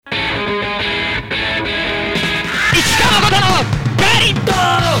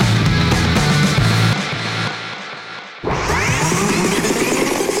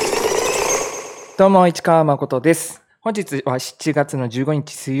どうも市川誠です。本日は7月の15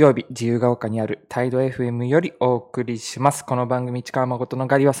日水曜日、自由が丘にあるタイド FM よりお送りします。この番組市川誠の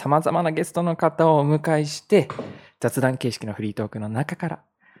狩りは様々なゲストの方をお迎えして雑談形式のフリートークの中から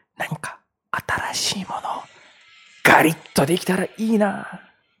何か新しいものをガリッとできたらいいな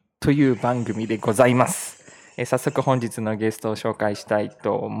という番組でございます。早速本日のゲストを紹介したい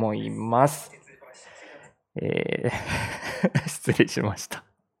と思います。失礼しました。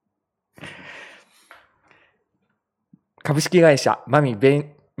株式会社マミ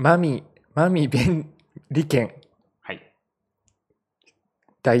便利権、はい、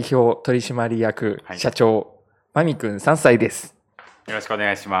代表取締役社長、マミくん3歳です。よろしくお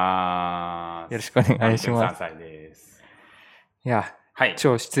願いします。よろしくお願いします。3歳です。いや、はい、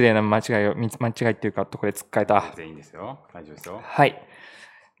超失礼な間違いっていうかとこで突っかえた。全然いいんですよ。大丈夫ですよ。はい。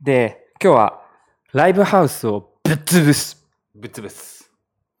で、今日はライブハウスをぶっ潰す。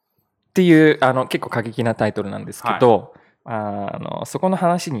っていう結構過激なタイトルなんですけど、はい、そこの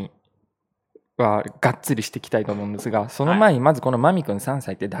話にはがっつりしていきたいと思うんですが、その前にまずこのマミくん3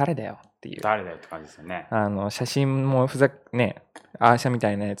歳って誰だよっていう。誰だよって感じですよね。写真もね、アーシャみた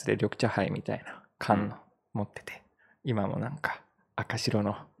いなやつで緑茶杯みたいな缶の持ってて、今もなんか赤白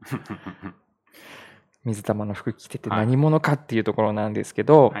の水玉の服着てて何者かっていうところなんですけ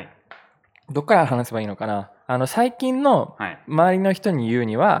ど、はい、どっから話せばいいのかな。最近の周りの人に言う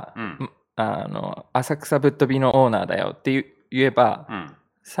には、浅草ぶっ飛びのオーナーだよって言えば、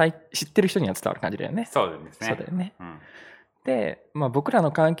知ってる人には伝わる感じだよね。そうですね。そうだよね。で、僕ら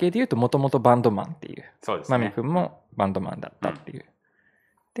の関係で言うともともとバンドマンっていう。そうですね。マミ君もバンドマンだったっていう。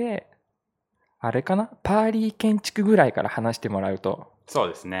で、あれかな、パーリー建築ぐらいから話してもらうと。そう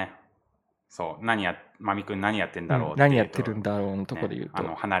ですね。そう、マミ君何やってんだろうって、何やってるんだろうのところで言うと。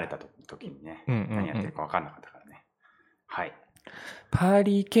離れた時にね、何やってるか分かんなかったからね。はい。パー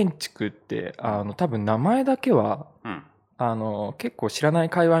リー建築って多分名前だけは、結構知らない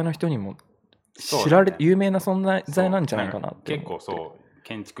界隈の人にも有名な存在なんじゃないかなって。結構そう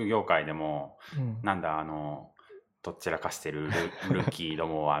建築業界でも、なんだどっちらかしてるルーキーど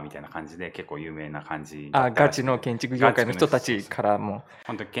もはみたいな感じで結構有名な感じだった。ガチの建築業界の人たちからも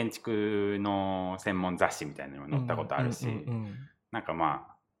本当に建築の専門雑誌みたいなのに載ったことあるし、なんか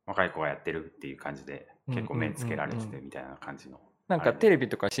若い子がやってるっていう感じで結構目つけられててみたいな感じの。なんかテレビ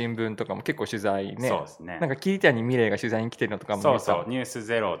とか新聞とかも結構取材ね。そうですね。なんか桐谷美玲が取材に来てるのとかもそうそう、ニュース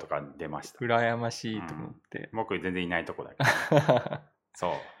ゼロとか出ました。羨ましいと思って。僕全然いないとこだけど。そ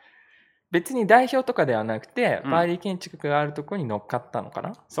う。別に代表とかではなくて、パーリー建築があるところに乗っかったのか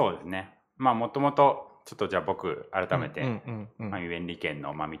な。そうですね。もともとちょっとじゃあ僕改めてマミ便利権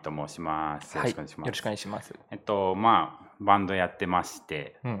のマミと申します。よろしくお願いします。よろしくお願いします。バンドやってまし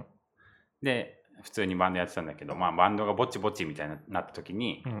て、で普通にバンドやってたんだけど、バンドがぼちぼちみたいになった時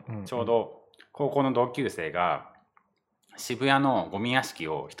に、ちょうど高校の同級生が渋谷のゴミ屋敷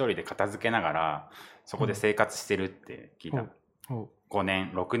を一人で片付けながらそこで生活してるって聞いた。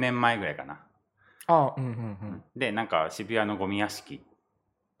6年前ぐらいかな。でなんか渋谷のゴミ屋敷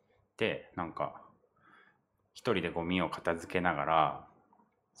でなんか一人でゴミを片付けながら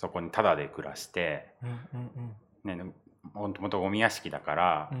そこにタダで暮らして、もともとゴミ屋敷だか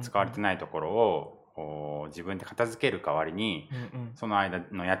ら使われてないところを自分で片付ける代わりに、その間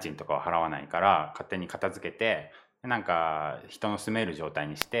の家賃とかは払わないから勝手に片付けて、なんか人の住める状態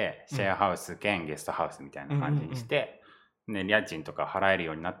にしてシェアハウス兼ゲストハウスみたいな感じにして、で家賃とか払える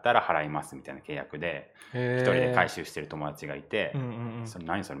ようになったら払いますみたいな契約で一人で回収してる友達がいて、それ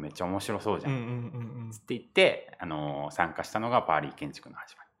何それめっちゃ面白そうじゃんって言って参加したのがパーリー建築の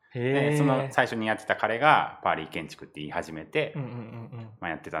始まりで、その最初にやってた彼がパーリー建築って言い始めて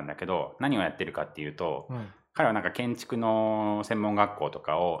やってたんだけど、何をやってるかっていうと、彼はなんか建築の専門学校と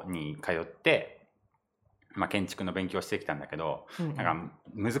かに通って、建築の勉強してきたんだけど、なんか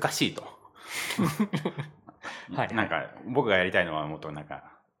難しいとなんか僕がやりたいのはもっとなんか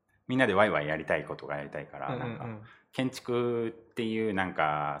みんなでワイワイやりたいことがやりたいから、なんか建築っていうなん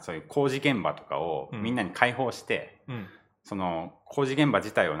かそういう工事現場とかをみんなに開放して、その工事現場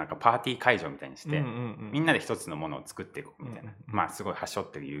自体をなんかパーティー会場みたいにして、みんなで一つのものを作っていくみたいな、すごい端折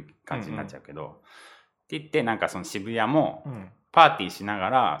っていう感じになっちゃうけど、って言ってなんかその渋谷もパーティーしなが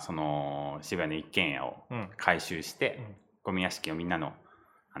らその渋谷の一軒家を改修して、ゴミ屋敷をみんなの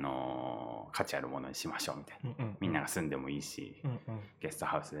価値あるものにしましょうみたいな、みんなが住んでもいいし、ゲスト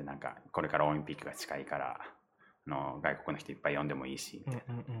ハウスでなんかこれからオリンピックが近いから外国の人いっぱい呼んでもいいしみたい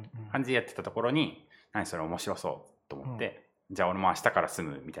な感じでやってたところに、何それ面白そうと思って、じゃあ俺も明日から住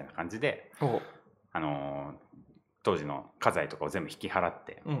むみたいな感じで当時の家財とかを全部引き払っ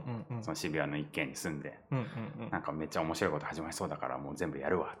て、その渋谷の一軒に住んで、なんかめっちゃ面白いこと始まりそうだからもう全部や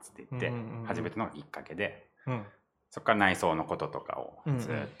るわっつって言って始めたのがきっかけで、そこから内装のこととかを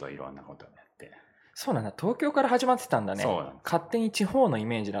ずっといろんなことをやって、そうなんだ、東京から始まってたんだね。そうなんです。勝手に地方のイ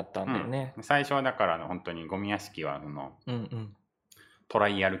メージだったんだよね。最初はだから本当にゴミ屋敷はトラ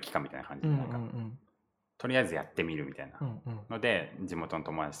イアル期間みたいな感じで、なんかとりあえずやってみるみたいなので、地元の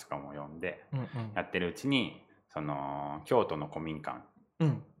友達とかも呼んでやってるうちに、その京都の古民家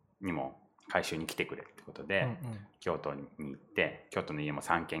にも改修に来てくれってことで、京都に行って京都の家も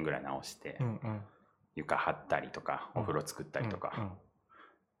3軒ぐらい直して、床張ったりとかお風呂作ったりとか、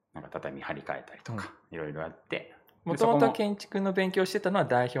なんか畳張り替えたりとか、いろいろやって。もともと建築の勉強してたのは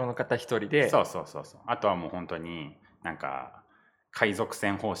代表の方一人で、そうあとはもう本当になんか海賊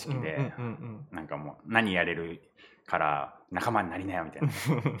船方式で、なんかもう何やれるから仲間になりなよみたい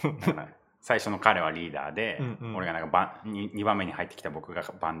な最初の彼はリーダーで、俺がなんか2番目に入ってきた僕が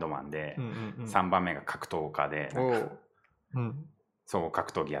バンドマンで、3番目が格闘家で、なんか総合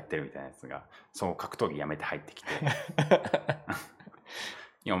格闘技やってるみたいなやつが総合格闘技やめて入ってきて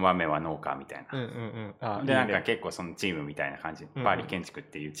4番目は農家みたいな、でなんか結構そのチームみたいな感じ、パーリー建築っ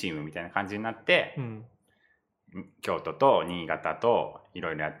ていうチームみたいな感じになって、京都と新潟とい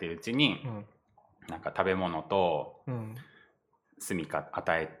ろいろやってるうちに、なんか食べ物と住みか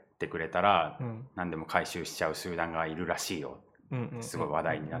与えてくれたら、何でも回収しちゃう集団がいるらしいよ、すごい話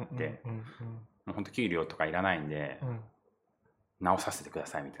題になって、もうほんと給料とかいらないんで、直させてくだ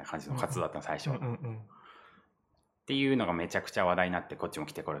さいみたいな感じの活動だったの最初、っていうのがめちゃくちゃ話題になって、こっちも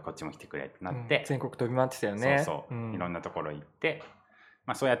来てこれこっちも来てくれってなって、全国飛び回ってたよね。いろんなところ行って、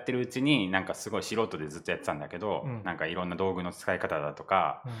そうやってるうちになんかすごい素人でずっとやってたんだけど、なんかいろんな道具の使い方だと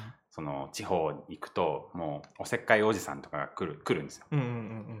か、その地方に行くともうおせっかいおじさんとかが来るんですよ、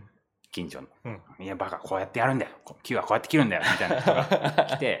近所の、いやバカこうやってやるんだよ、木はこうやって切るんだよみたいな人が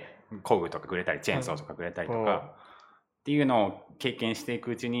来て工具とかくれたりチェーンソーとかくれたりとか、っていうのを経験してい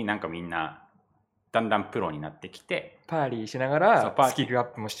くうちに、なんかみんなだんだんプロになってきて、パーリーしながらスキルアッ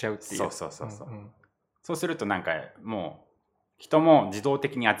プもしちゃうっていう。そうするとなんかもう人も自動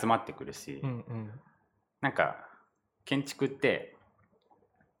的に集まってくるし、なんか建築って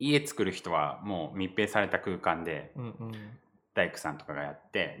家作る人はもう密閉された空間で、大工さんとかがや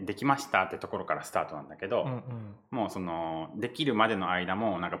ってできましたってところからスタートなんだけど、もうそのできるまでの間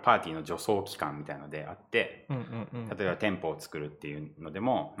もなんかパーティーの助走期間みたいのであって、例えば店舗を作るっていうので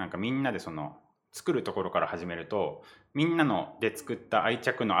も、なんかみんなでその作るところから始めると、みんなので作った愛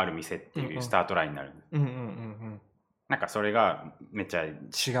着のある店っていうスタートラインになる。なんかそれがめっちゃ違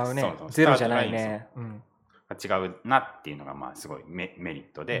うね。ゼロじゃないね。違うなっていうのがまあすごいメリッ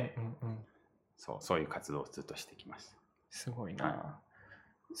トで、そういう活動をずっとしてきました。すごいな。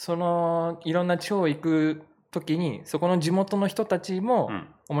そのいろんな地方行く時に、そこの地元の人たちも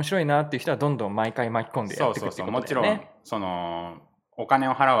面白いなっていう人はどんどん毎回巻き込んでやっていくってことだよね。もちろんそのお金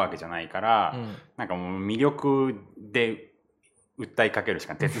を払うわけじゃないから、なんかもう魅力で訴えかけるし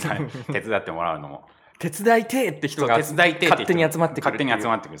か手伝ってもらうのも手伝いてって人が勝手に集まってく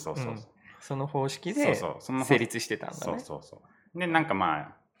る。その方式で成立してたんだね。でなんかま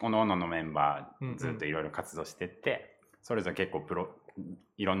あ各々のメンバーずっといろいろ活動してって、それぞれ結構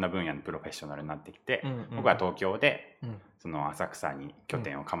いろんな分野のプロフェッショナルになってきて、僕は東京でその浅草に拠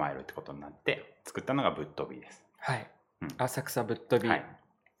点を構えるってことになって作ったのがButtobiです。はい、浅草Buttobi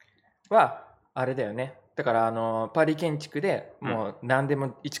はあれだよね。だからパリ建築でもう何で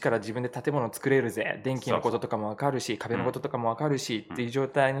も一から自分で建物を作れるぜ、電気のこととかも分かるし壁のこととかも分かるしっていう状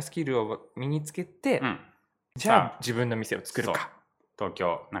態のスキルを身につけて、じゃあ自分の店を作るか。東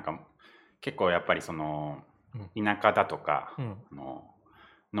京なんか結構やっぱりその田舎だとか、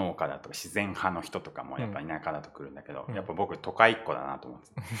農家だとか自然派の人とかもやっぱ田舎だと来るんだけど、やっぱ僕都会っ子だなと思って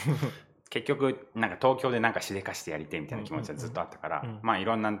結局なんか東京でなんかしでかしてやりてえみたいな気持ちがずっとあったから、まあい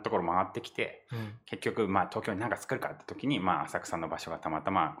ろんなところ回ってきて、結局まあ東京に何か作るかって時に、まあ浅草の場所がたまた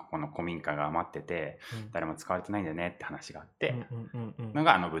まここの古民家が余ってて、誰も使われてないんだよねって話があって、の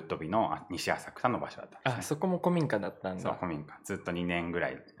がButtobiの西浅草の場所だったんですね。あそこも古民家だったんだ。そう、古民家ずっと2年ぐ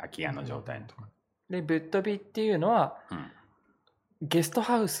らい空き家の状態のところ、でButtobiっていうのは、ゲスト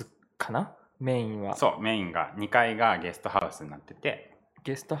ハウスかな、メインは。そうメインが2階がゲストハウスになってて、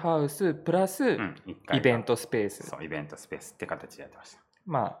ゲストハウスプラスイベントスペース、そうイベントスペースって形でやってました。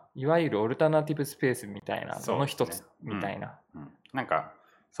まあいわゆるオルタナティブスペースみたいなのの一つみたいな、なんか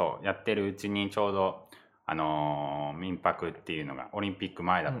そうやってるうちにちょうど民泊っていうのがオリンピック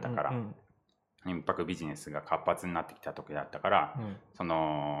前だったから、民泊ビジネスが活発になってきた時だったから、そ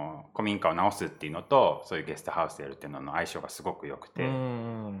の古民家を直すっていうのとそういうゲストハウスでやるっていうのの相性がすごく良くて、っ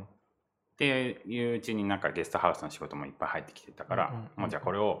っていううちになんかゲストハウスの仕事もいっぱい入ってきてたから、もうじゃあ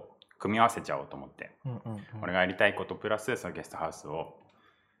これを組み合わせちゃおうと思って、俺がやりたいことプラスそのゲストハウスを、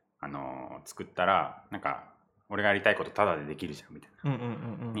作ったらなんか俺がやりたいことタダでできるじゃんみたいな、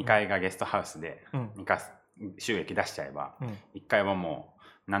2階がゲストハウスで2回収益出しちゃえば、1階はも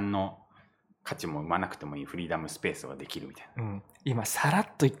う何の価値も生まなくてもいいフリーダムスペースができるみたいな、今さらっ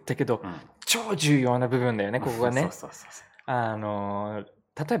と言ったけど、超重要な部分だよねここがね。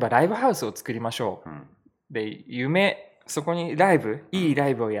例えばライブハウスを作りましょう、でそこにいいライ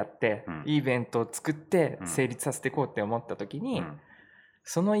ブをやって、いいイベントを作って成立させていこうって思った時に、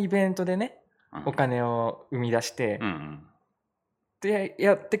そのイベントでね、お金を生み出して、で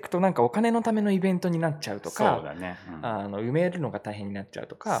やっていくとなんかお金のためのイベントになっちゃうとか、そうだね、埋めるのが大変になっちゃう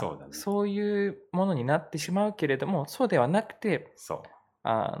とか、そういうものになってしまうけれども、そうではなくて、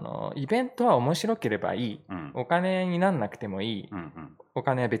イベントは面白ければいい、お金になんなくてもいい、お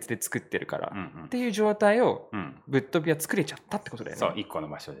金は別で作ってるから、っていう状態をぶっ飛びは作れちゃったってことだよね。そう、一個の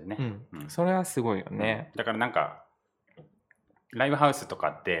場所でね、それはすごいよね、だからなんかライブハウスとか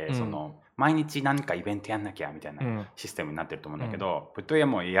って、その毎日何かイベントやんなきゃみたいなシステムになってると思うんだけど、ぶっ飛びは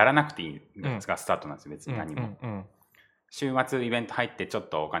もうやらなくていいのがスタートなんですよ、別に何も。週末イベント入ってちょっ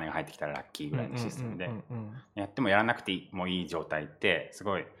とお金が入ってきたらラッキーぐらいのシステムで、やってもやらなくてもいい状態ってす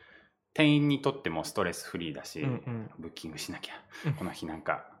ごい店員にとってもストレスフリーだし、ブッキングしなきゃ、この日なん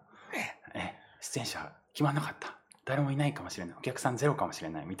か出演者決まんなかった、誰もいないかもしれない、お客さんゼロかもしれ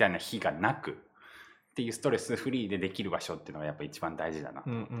ないみたいな日がなくっていうストレスフリーでできる場所っていうのがやっぱ一番大事だなと。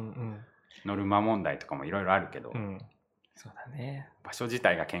ノルマ問題とかもいろいろあるけど、そうだね、場所自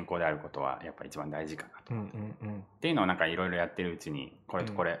体が健康であることはやっぱ一番大事かなと、っていうのをなんかいろいろやってるうちにこれ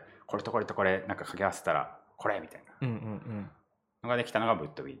とこれ、これとこれとこれなんか掛け合わせたらこれみたいなのができたのがぶっ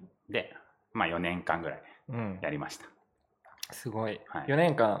飛びで、4年間ぐらいやりました、すごい、4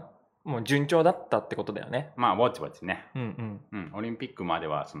年間もう順調だったってことだよね。ぼちぼちね、オリンピックまで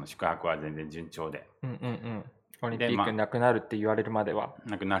はその宿泊は全然順調で、オリンピックなくなるって言われるまでは、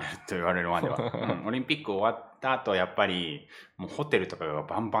なくなると言われるまでは、オリンピック終わった後やっぱりもうホテルとかが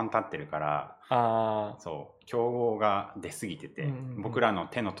バンバン立ってるから、そう競合が出過ぎてて、僕らの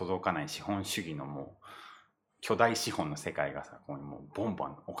手の届かない資本主義のもう巨大資本の世界がさ、ここにもうボンボ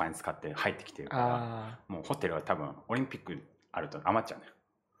ンお金使って入ってきてるから、もうホテルは多分オリンピックあると余っちゃうね。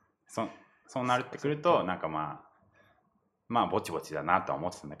そうなるってくるとなんかぼちぼちだなとは思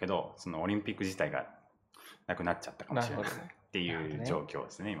ってたんだけど、そのオリンピック自体がなくなっちゃったかもしれないっていう状況で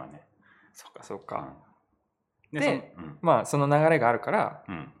すね今ね。そうか、で、その流れがあるから、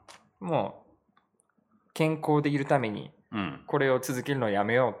もう健康でいるためにこれを続けるのをや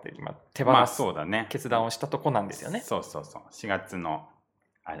めようって今手放す決断をしたとこなんですよね。そう4月の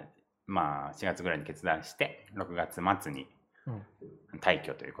4月ぐらいに決断して6月末に退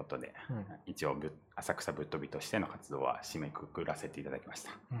去ということで、一応浅草ぶっ飛びとしての活動は締めくくらせていただきまし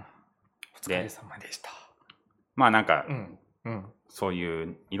た。お疲れ様でした。なんか、そうい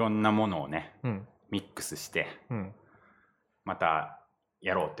ういろんなものをね、ミックスして、また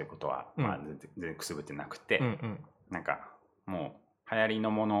やろうということは、全然くすぶってなくて、なんかもう流行りの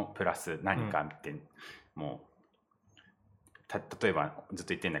ものプラス何かって、もう例えばずっと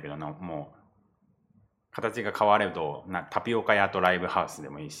言ってんだけどもう形が変われどタピオカ屋とライブハウスで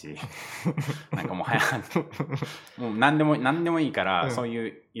もいいしなんかもう何でもいいから、そうい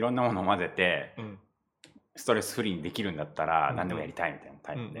ういろんなものを混ぜて、ストレスフリーにできるんだったら何でもやりたいみたいな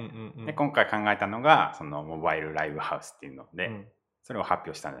タイプで、今回考えたのがそのモバイルライブハウスっていうので、それを発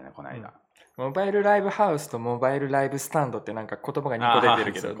表したんだよねこの間。モバイルライブハウスとモバイルライブスタンドってなんか言葉が2個出て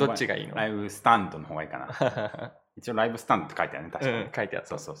るけど、どっちがいいの？ライブスタンドの方がいいかな一応ライブスタンドって書いてあるね、確かに、書いてあっ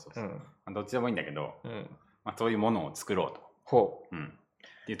た。そう、どっちでもいいんだけど、そういうものを作ろうと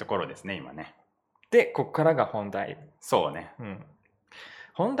っていうところですね今ね。でここからが本題。そうね、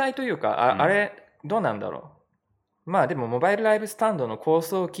本題というかあれどうなんだろう。でもモバイルライブスタンドの構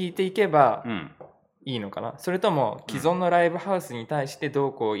想を聞いていけばいいのかな、それとも既存のライブハウスに対してど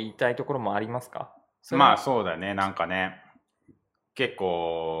うこう言いたいところもありますか？そうだね、なんかね結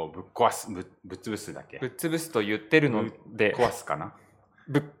構ぶっ潰すだっけ、ぶっ潰すと言ってるので壊すかな、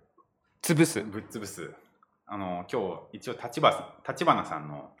ぶっ潰す今日一応立花さん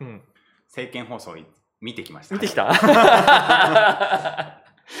の政見放送見てきました。見てきた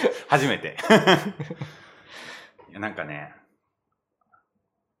初めてなんかね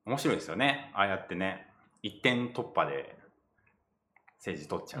面白いですよね、ああやってね一点突破で政治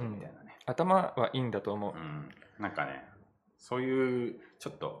取っちゃうみたいなね、頭はいいんだと思う、なんかねそういうちょ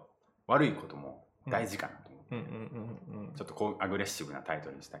っと悪いことも大事かなと思って、ちょっとアグレッシブなタイト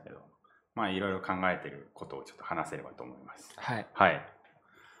ルにしたけど、いろいろ考えてることをちょっと話せればと思います。はい、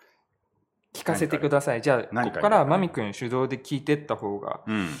聞かせてください。じゃあ、ここからマミ君主導で聞いてった方が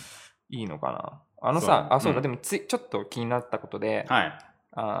いいのかな。そうだ、でもちょっと気になったことで、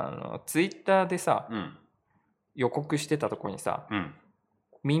ツイッターでさ、予告してたところにさ、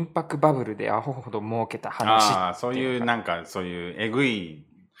民泊バブルでアホほど儲けた話。そういうなんかそういうえぐい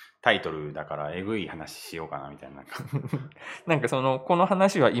タイトルだからえぐい話しようかなみたいな。なんかこの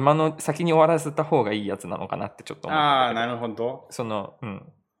話は今の先に終わらせた方がいいやつなのかなってちょっと思ったんだけど。なるほど。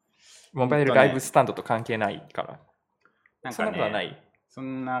モバイルライブスタンドと関係ないから。なんかね、そんなことはない。そ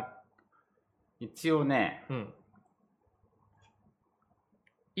んな、一応ね、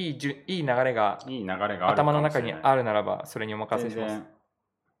いい流れが頭の中にあるならばそれにお任せします。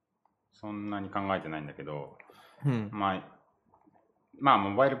そんなに考えてないんだけど、まあ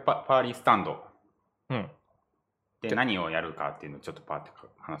モバイルパーリースタンドで何をやるかっていうのをちょっとパーって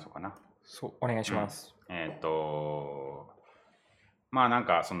話そうかな。そう、お願いします。まあなん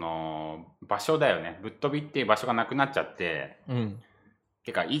かその場所だよね。ぶっ飛びっていう場所がなくなっちゃって、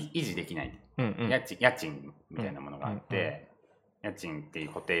てか維持できない、家賃みたいなものがあって、家賃っていう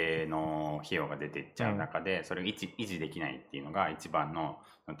固定の費用が出ていっちゃう中で、それを維持できないっていうのが一番の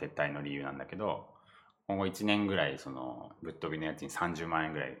撤退の理由なんだけど、今後1年ぐらいそのぶっ飛びの家賃30万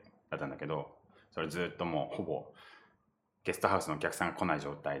円ぐらいだったんだけど、それずっともうほぼゲストハウスのお客さんが来ない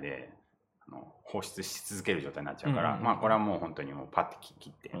状態で放出し続ける状態になっちゃうから、まあこれはもう本当にもうパッて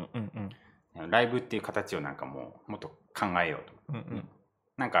切って、ライブっていう形をなんかもっと考えようと、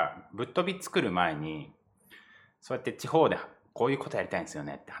なんかぶっ飛び作る前にそうやって地方でこういうことやりたいんですよ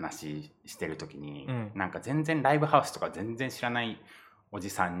ねって話してる時に、なんか全然ライブハウスとか全然知らないおじ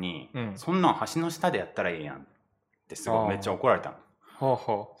さんに、そんなん橋の下でやったらいいやんってすごいめっちゃ怒られた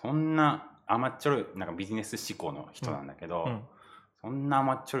の。そんな甘っちょろいなんかビジネス志向の人なんだけど、そんな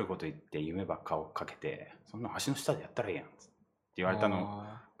甘っちょろいこと言って夢ばっかをかけて、そんな橋の下でやったらいいやんって言われたの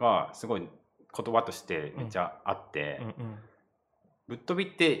がすごい言葉としてめっちゃあって、ぶっ飛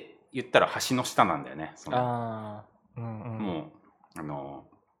びって言ったら橋の下なんだよね。もう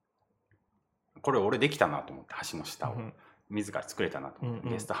これ俺できたなと思って、橋の下を自ら作れたなと思って、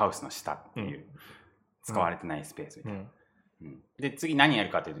ゲストハウスの下っていう使われてないスペースみたいな。で次何や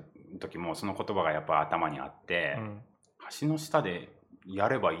るかっていう時もその言葉がやっぱ頭にあって、橋の下でや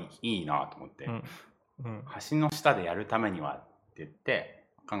ればいいなと思って、橋の下でやるためにはって言って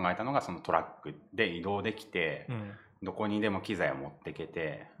考えたのがそのトラックで移動できて、どこにでも機材を持ってけ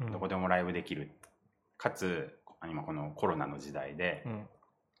て、どこでもライブできる、かつ今このコロナの時代で、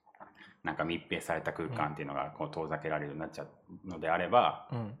なんか密閉された空間っていうのがこう遠ざけられるようになっちゃうのであれば、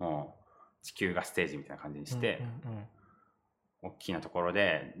もう地球がステージみたいな感じにして、大きなところ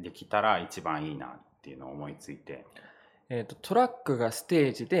でできたら一番いいなっていうのを思いついて、トラックがステ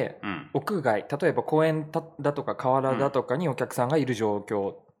ージで、屋外、例えば公園だとか河原だとかにお客さんがいる状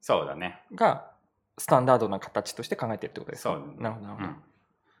況がスタンダードな形として考えてるってことですか？そうなるほど、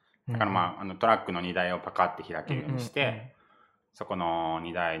だからまあ、トラックの荷台をパカッて開けるようにして、そこの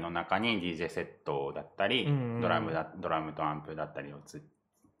荷台の中に DJ セットだったり、ドラムとアンプだったりを積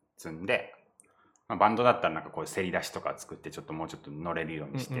んで、バンドだったらなんかこうせり出しとか作ってちょっともうちょっと乗れるよ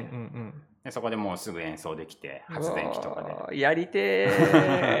うにして、でそこでもうすぐ演奏できて、発電機とかでやり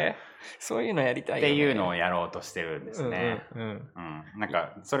てそういうのやりたいよねっていうのをやろうとしてるんですね。なん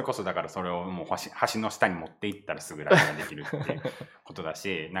かそれこそだからそれをもう橋の下に持っていったらすぐライブができるっていうことだ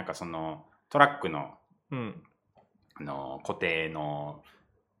し、なんかそのトラックの、固定の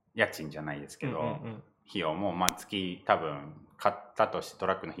家賃じゃないですけど、費用もまあ月多分買ったとしてト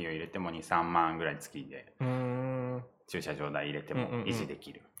ラックの費用入れても 2,3 万ぐらい月で、駐車場代入れても維持で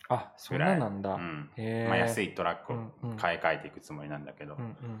きるぐらい。そうなんだ。まあ、安いトラックを買い替えていくつもりなんだけど、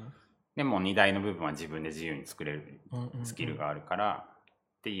でも荷台の部分は自分で自由に作れるスキルがあるからっ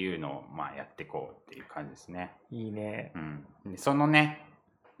ていうのをまあやっていこうっていう感じですね。いいね。でそのね、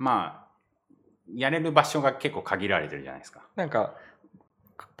まあやれる場所が結構限られてるじゃないですか。なんか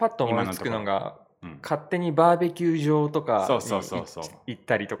パッと思いつくのが、勝手にバーベキュー場とかに行っ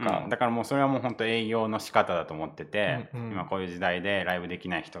たりとか、だからもうそれはもう本当営業の仕方だと思ってて、今こういう時代でライブでき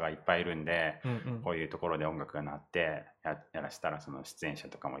ない人がいっぱいいるんで、こういうところで音楽が鳴ってやらしたらその出演者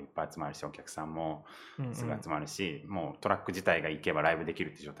とかもいっぱい集まるし、お客さんもすぐ集まるし、もうトラック自体が行けばライブでき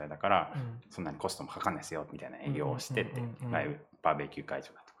るって状態だから、そんなにコストもかかんないですよみたいな営業をしてて、ライブバーベキュー会場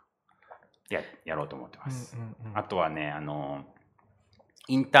だとかやろうと思ってます。あとはね、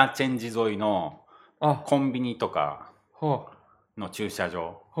インターチェンジ沿いのコンビニとかの駐車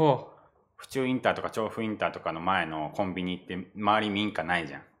場、府中インターとか調布インターとかの前のコンビニって周り民家ない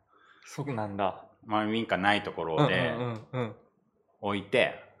じゃん。そうなんだ。周り民家ないところで置い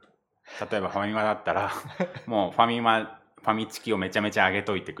て、例えばファミマだったらもうファミファミチキをめちゃめちゃ上げ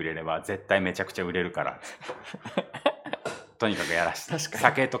といてくれれば絶対めちゃくちゃ売れるからとにかくやらして、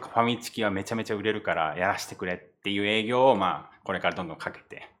酒とかファミチキはめちゃめちゃ売れるからやらしてくれっていう営業をまあこれからどんどんかけ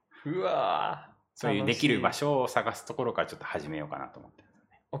て、うわそういうできる場所を探すところからちょっと始めようかなと思って。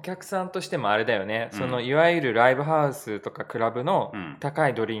お客さんとしてもあれだよね、そのいわゆるライブハウスとかクラブの高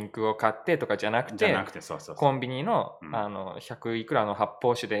いドリンクを買ってとかじゃなくて、コンビニの、100いくらの発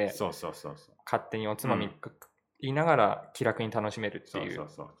泡酒で勝手におつまみ言いながら気楽に楽しめるっていう。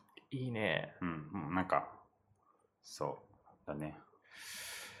いいね。なんかそうだね。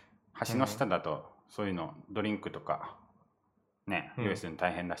橋の下だとそういうのドリンクとかね、用意するの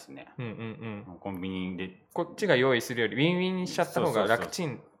大変だしね。コンビニでこっちが用意するよりウィンウィンにしちゃった方が楽ち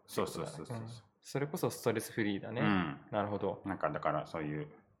ん。それこそストレスフリーだね。なるほど。なんかだからそういう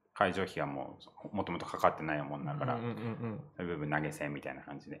会場費はもともとかかってないもんだから、そういう部分投げ銭みたいな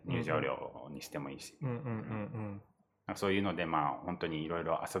感じで入場料にしてもいいし、そういうのでまあ本当にいろい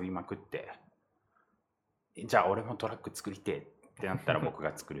ろ遊びまくって、じゃあ俺もトラック作りてってなったら僕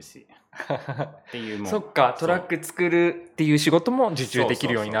が作るしっていう、もうそっか、トラック作るっていう仕事も受注でき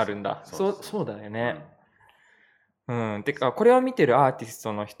るようになるんだ。そうだよね。てかこれを見てるアーティス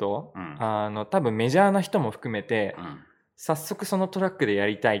トの人、多分メジャーな人も含めて、早速そのトラックでや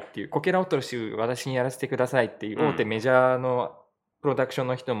りたいっていう、こけら落とし私にやらせてくださいっていう大手メジャーのプロダクション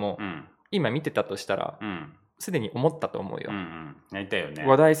の人も、今見てたとしたらすでに思ったと思うよ。やりたいよね。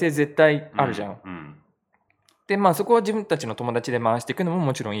話題性絶対あるじゃん。でまあそこは自分たちの友達で回していくのも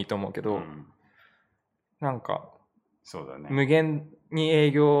もちろんいいと思うけど、なんかそうだね、無限に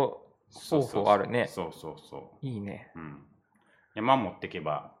営業方法あるね。いいね。山持ってけ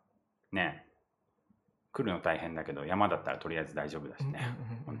ばね、来るの大変だけど山だったらとりあえず大丈夫だしね、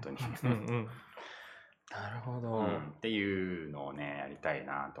本当に。なるほど、っていうのをねやりたい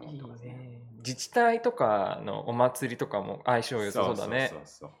なと思ってますね。自治体とかのお祭りとかも相性良さそうだね。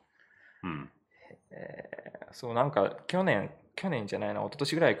そうなんか去年じゃないな、一昨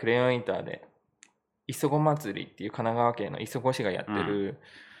年ぐらいクレヨンインターで磯子祭りっていう神奈川県の磯子市がやってる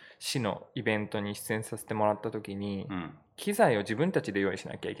市のイベントに出演させてもらった時に、機材を自分たちで用意し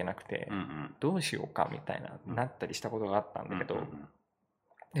なきゃいけなくて、どうしようかみたいなったりしたことがあったんだけど、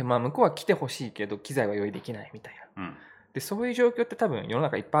でまあ向こうは来てほしいけど機材は用意できないみたいな、でそういう状況って多分世の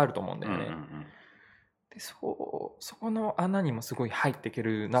中いっぱいあると思うんだよね。でそこの穴にもすごい入っていけ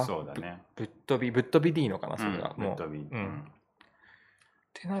るな。そうだね。ぶっ飛びでいいのかな、それがもう。っ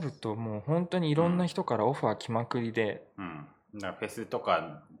てなるともう本当にいろんな人からオファー来まくりで、だからフェスと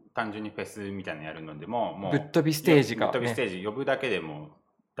か単純にフェスみたいなのやるのでもうぶっ飛びステージが、ぶっ飛びステージ呼ぶだけでも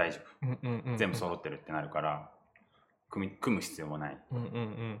大丈夫、全部揃ってるってなるから組む必要もない、っ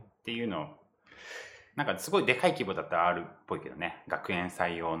ていうのをなんかすごいでかい規模だったらあるっぽいけどね、学園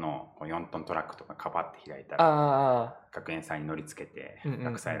祭用の4トントラックとかカバって開いたら学園祭に乗り付けて、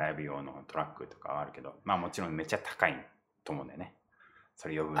学祭ライブ用のトラックとかはあるけど、まあもちろんめっちゃ高いと思うんだよね、そ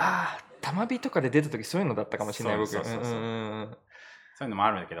れ呼ぶの。玉火とかで出た時そういうのだったかもしれない。僕そういうのも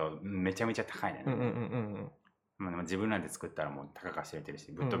あるんだけどめちゃめちゃ高いね。自分らで作ったらもう高か知れてる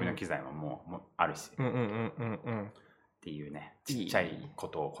し、ぶっ飛びの機材ももうあるし、っていうね、ちっちゃいこ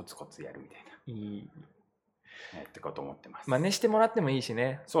とをコツコツやるみたいな。ってこと思ってます。真似してもらってもいいし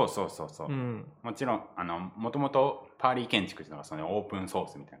ね。そう、もちろんもともとパーリー建築っていうのがそのオープンソー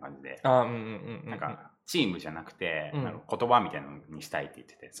スみたいな感じで、なんかチームじゃなくて、言葉みたいなのにしたいって言っ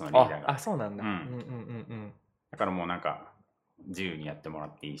てて、そのリーダーが。そうなんだ。だからもうなんか自由にやってもら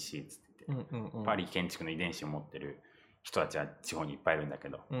っていいしつってて、パーリー建築の遺伝子を持ってる人たちは地方にいっぱいいるんだけ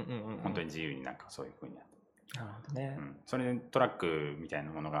ど、本当に自由になんかそういう風にやって。なるほどね。それでトラックみたい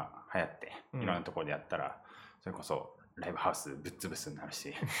なものが流行って、いろんなところでやったらそれこそライブハウスぶっ潰すになる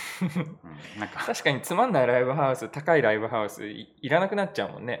し、なんか確かにつまんないライブハウス、高いライブハウス いらなくなっちゃ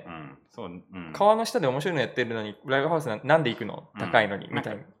うもんね。川の下で面白いのやってるのにライブハウスなんで行くの、高いのにみ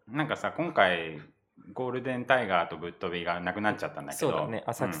たいな。なんかさ、今回ゴールデンタイガーとぶっ飛びがなくなっちゃったんだけど、そうだね、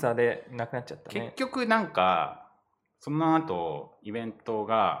浅草でなくなっちゃったね。結局なんかその後イベント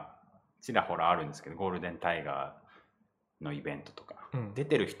がちらほらあるんですけど、ゴールデンタイガーのイベントとか、出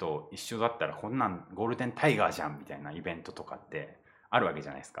てる人一緒だったらこんなんゴールデンタイガーじゃんみたいなイベントとかってあるわけじ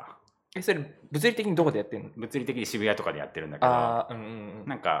ゃないですか。それ物理的にどこでやってるの？物理的に渋谷とかでやってるんだけど、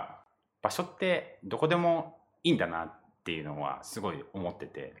なんか場所ってどこでもいいんだなっていうのはすごい思って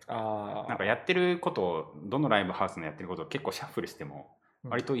て、なんかやってることを、どのライブハウスのやってることを結構シャッフルしても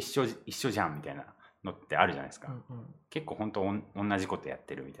割と一緒じゃんみたいなのってあるじゃないですか。結構本当同じことやっ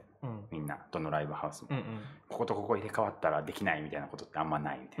てるみたいな、みんなどのライブハウスも、こことここ入れ替わったらできないみたいなことってあんま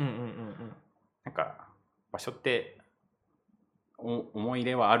ないみたいな。なんか場所って思い入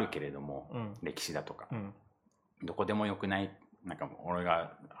れはあるけれども、歴史だとか、どこでもよくない、なんか俺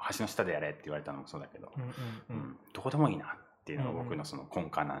が橋の下でやれって言われたのもそうだけど、どこでもいいなっていうのが僕のその根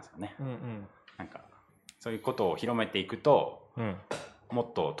幹なんですよね。なんかそういうことを広めていくと、も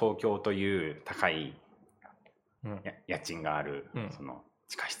っと東京という高い家賃がある、その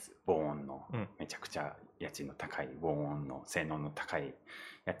地下室防音の、めちゃくちゃ家賃の高い防音の性能の高い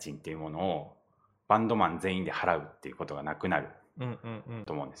家賃っていうものをバンドマン全員で払うっていうことがなくなる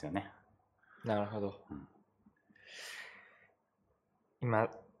と思うんですよね。なるほど。今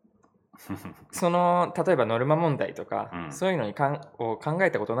その例えばノルマ問題とか、そういうのを考え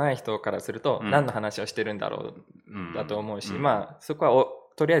たことない人からすると、何の話をしてるんだろうだと思うし、まあそこは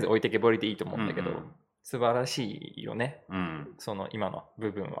とりあえず置いてけぼりでいいと思うんだけど、素晴らしいよね、その今の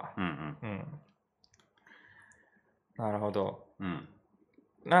部分は。なるほど。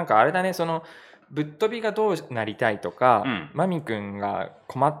なんかあれだね、そのぶっ飛びがどうなりたいとか、マミ君が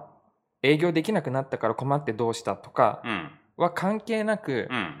営業できなくなったから困ってどうしたとかは関係なく、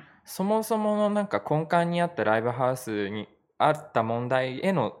そもそものなんか根幹にあったライブハウスにあった問題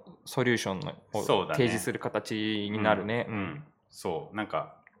へのソリューションを提示する形になるね。そう、なん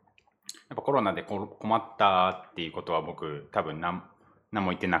かやっぱコロナで困ったっていうことは僕多分何も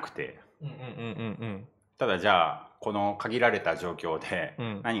言ってなくて、ただじゃあこの限られた状況で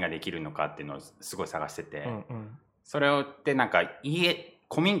何ができるのかっていうのをすごい探してて、それってなんか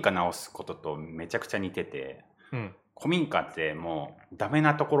古民家直すこととめちゃくちゃ似てて、古民家ってもうダメ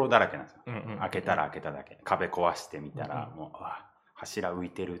なところだらけなんですよ。開けたら開けただけ、壁壊してみたらもう柱浮い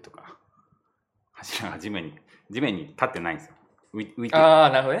てるとか、柱が地面に立ってないんですよ。浮いてる。な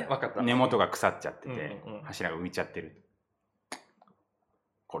るほどね、分かった。根元が腐っちゃってて、柱が浮いちゃってる。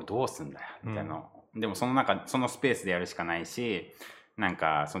これどうすんだよみたいな。でもそのスペースでやるしかないし、なん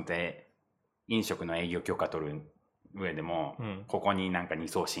かその飲食の営業許可取る上でも、ここになんか2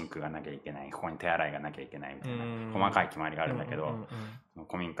層シンクがなきゃいけない、ここに手洗いがなきゃいけないみたいな細かい決まりがあるんだけど、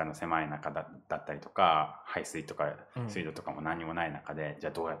古民家の狭い中だったりとか、排水とか水道とかも何もない中で、じ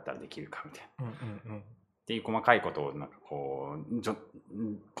ゃあどうやったらできるかみたいな、っていう細かいことをなんかこ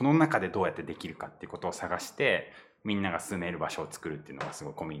の中でどうやってできるかっていうことを探して、みんなが住める場所を作るっていうのがす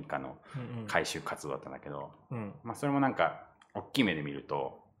ごい古民家の改修活動だったんだけど、まあそれもなんか大きい目で見る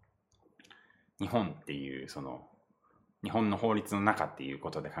と、日本っていうその日本の法律の中っていう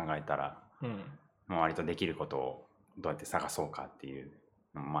ことで考えたら、もう割とできることをどうやって探そうかっていう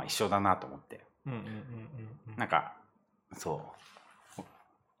のもまあ一緒だなと思って、なんかそう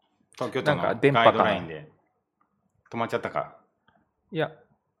東京都のガイドラインで止まっちゃったか。いや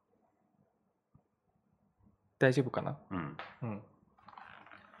大丈夫かな。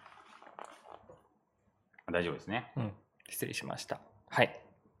大丈夫ですね。失礼しました。はい。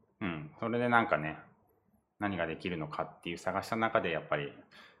それでなんかね、何ができるのかっていう探した中でやっぱり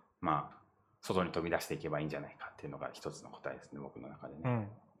まあ外に飛び出していけばいいんじゃないかっていうのが一つの答えですね、僕の中でね。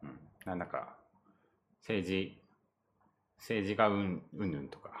なんだか政治がうんぬん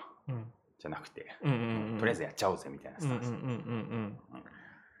とかじゃなくて、とりあえずやっちゃおうぜみたいなスタンス。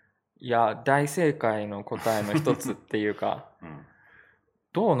いや大正解の答えの一つっていうか、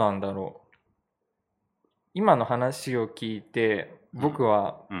どうなんだろう。今の話を聞いて僕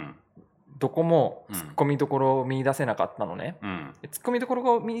はどこもツッコミどころを見出せなかったのね。ツッコミどこ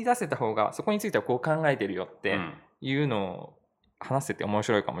ろを見出せた方がそこについてはこう考えてるよっていうのを話せて面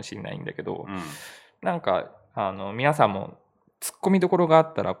白いかもしれないんだけど、なんか皆さんもツッコミどころがあ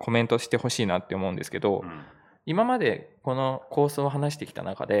ったらコメントしてほしいなって思うんですけど、今までこの構想を話してきた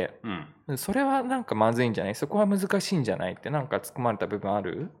中で、それはなんかまずいんじゃない、そこは難しいんじゃないってなんか突っ込まれた部分あ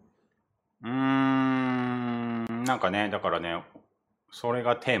る？なんかね、だからね、それ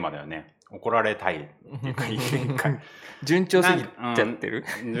がテーマだよね。怒られたいっていうか意見会順調すぎちゃってる、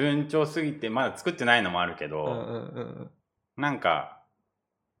順調すぎてまだ作ってないのもあるけど、なんか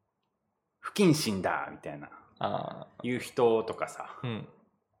不謹慎だみたいないう人とかさ、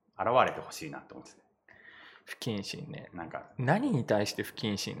現れてほしいなと思って。不謹慎ね。なんか何に対して不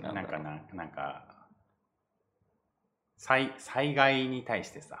謹慎なんだろう。なんか災害に対し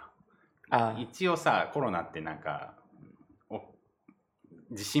てさ、一応さ、コロナってなんか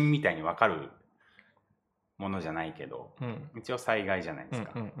地震みたいに分かるものじゃないけど、一応災害じゃないです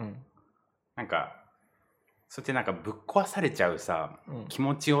か。なんかそうやってなんかぶっ壊されちゃうさ、気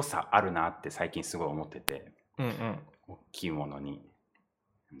持ちよさあるなって最近すごい思ってて、大きいものに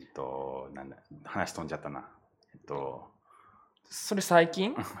なんだ、話飛んじゃったな。それ最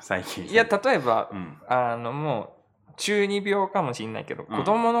近？最近。いや例えば、もう中二病かもしれないけど、子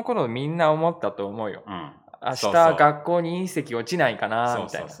供の頃みんな思ったと思うよ。明日学校に隕石落ちないかなみ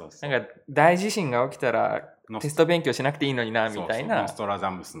たいな。なんか大地震が起きたらテスト勉強しなくていいのになみたいな。ノストラ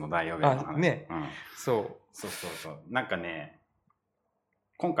ダムスの大予言の話。ね、そうそうそうそう。なんかね、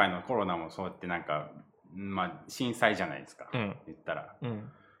今回のコロナもそうやってなんか、まあ震災じゃないですか、言ったら。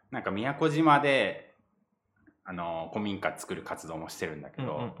なんか宮古島で古民家作る活動もしてるんだけ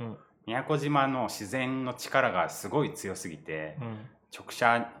ど、宮古島の自然の力がすごい強すぎて、直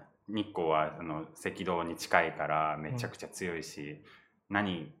射日光は赤道に近いからめちゃくちゃ強いし、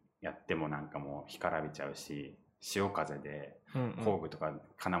何やってもなんかもう干からびちゃうし、潮風で工具とか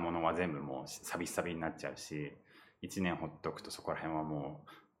金物は全部もうサビサビになっちゃうし、1年ほっとくとそこら辺はも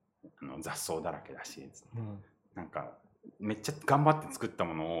う雑草だらけだし、なんかめっちゃ頑張って作った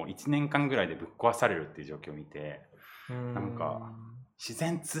ものを1年間ぐらいでぶっ壊されるっていう状況を見て、なんか自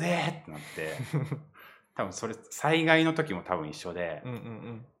然強えってなって多分それ災害の時も多分一緒で、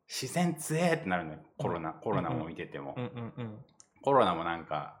自然強えってなるのよ。コロナも見てても、コロナもなん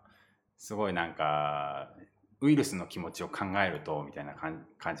かすごいなんかウイルスの気持ちを考えるとみたいな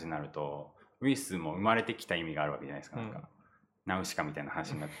感じになると、ウイルスも生まれてきた意味があるわけじゃないですか。なんかナウシカみたいな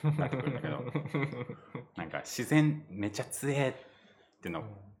話になってくるんだけどなんか自然めちゃ強えってのを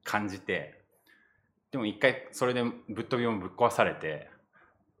感じて、でも一回それでぶっ飛びもぶっ壊されて、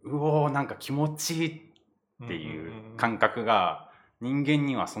うおーなんか気持ちいいっていう感覚が人間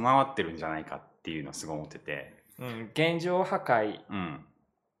には備わってるんじゃないかっていうのをすごい思ってて、現状破壊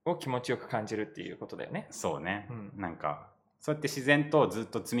を気持ちよく感じるっていうことだよね。そうね、なんかそうやって自然とずっ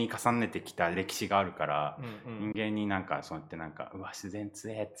と積み重ねてきた歴史があるから、人間になんかそうやってなんかうわ自然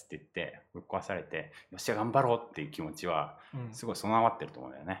強えっつって言ってぶっ壊されて、よっしゃ頑張ろうっていう気持ちはすごい備わってると思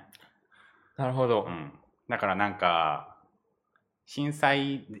うんだよね。なるほど。だからなんか震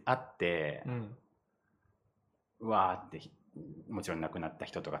災あって、うわーってもちろん亡くなった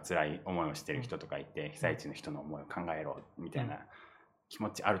人とか辛い思いをしてる人とかいて、被災地の人の思いを考えろみたいな気持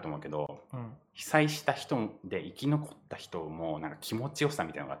ちあると思うけど、被災した人で生き残った人もなんか気持ちよさ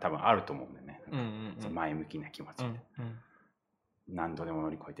みたいなのが多分あると思うんだよね。その前向きな気持ちで、何度でも乗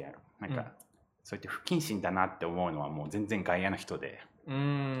り越えてやる。なんか、そうやって不謹慎だなって思うのはもう全然外野の人で。な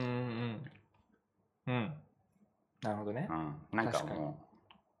るほどね。なんかもう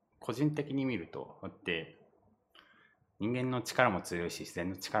個人的に見るとこうやって人間の力も強いし自然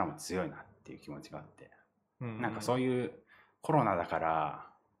の力も強いなっていう気持ちがあって、なんかそういうコロナだから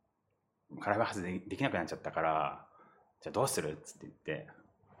ライブハウスできなくなっちゃったから、じゃあどうするっつって言って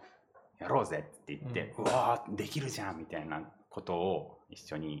やろうぜって言って、うわーできるじゃんみたいなことを一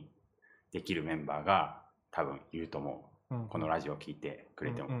緒にできるメンバーが多分いると思う。このラジオを聞いてく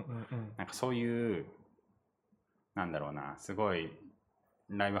れても、なんかそういうなんだろうな、すごい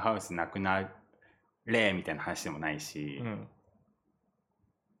ライブハウスなくなれみたいな話でもないし、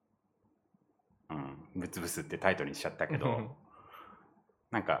ぶつぶすってタイトルにしちゃったけど、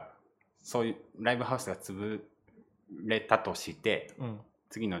なんかそういうライブハウスが潰れたとして、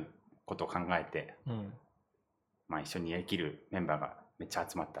次のことを考えて、まあ一緒に生きるメンバーがめっちゃ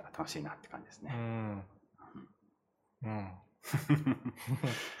集まったら楽しいなって感じですね。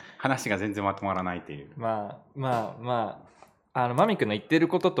話が全然まとまらないっていう。マミ君の言ってる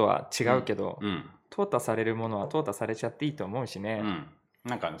こととは違うけど、淘汰されるものは淘汰されちゃっていいと思うしね。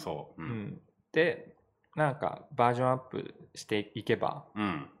なんかそう。で、なんかバージョンアップしていけば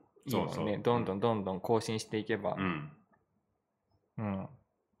いいもんね。どんどん更新していけば。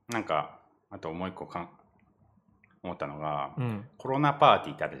なんかあともう一個思ったのが、コロナパーテ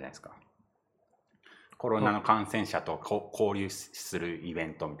ィーってあるじゃないですか。コロナの感染者と交流するイベ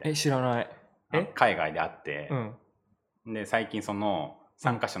ントみたいな。知らない。海外であって、で最近その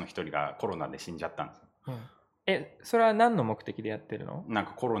参加者の一人がコロナで死んじゃったんですよ。それは何の目的でやってるの？なん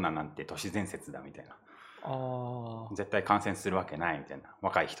かコロナなんて都市伝説だみたいな。絶対感染するわけないみたいな、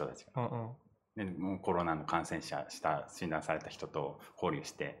若い人たちが。でもうコロナの感染者診断された人と交流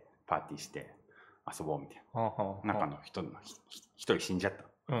してパーティーして遊ぼうみたいな。中の一人死んじゃった。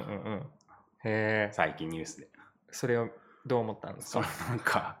最近ニュースで。それをどう思ったんです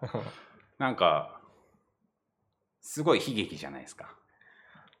か？なんかすごい悲劇じゃないですか。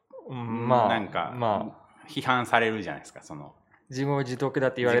なんか批判されるじゃないですか。その自業自得だ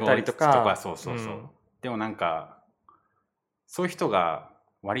って言われたりとか。そう。でもなんかそういう人が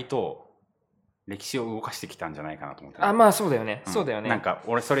割と歴史を動かしてきたんじゃないかなと思って。まあそうだよね。そうだよね。なんか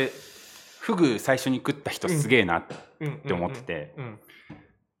俺それフグ最初に食った人すげえなって思ってて、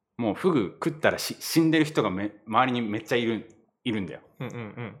もうフグ食ったら死んでる人が周りにめっちゃいるんだよ。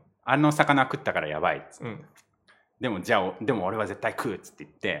あの魚食ったからやばいっつって、でも俺は絶対食うっつって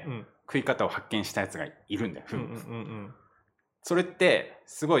言って、食い方を発見したやつがいるんだよ。それって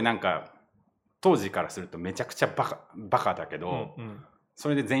すごいなんか当時からするとめちゃくちゃバカだけど、そ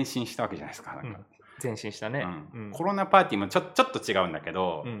れで前進したわけじゃないですか。なんか前進したね。コロナパーティーもちょっと違うんだけ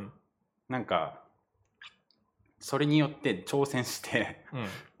ど、なんかそれによって挑戦して、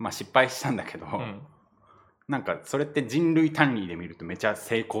まあ失敗したんだけど、なんかそれって人類単位で見るとめちゃ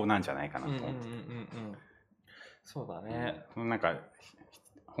成功なんじゃないかなと思って。そうだね。なんか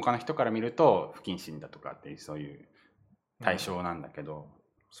他の人から見ると不謹慎だとかっていうそういう対象なんだけど、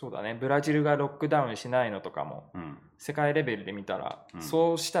そうだね。ブラジルがロックダウンしないのとかも、世界レベルで見たら、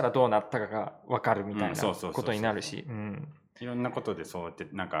そうしたらどうなったかが分かるみたいなことになるし、いろんなことでそうやって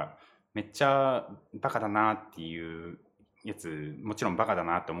なんかめっちゃバカだなっていうやつ、もちろんバカだ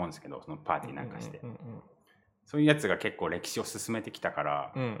なって思うんですけど、そのパーティーなんかして、そういうやつが結構歴史を進めてきたか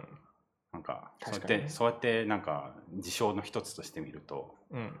ら、なんかそうやってなんか事象の一つとして見ると、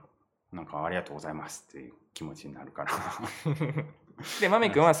なんかありがとうございますっていう気持ちになるからでマミ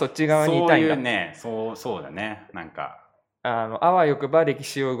君はそっち側にいたいんだ。そういうね、そうだね、なんかあわよくば歴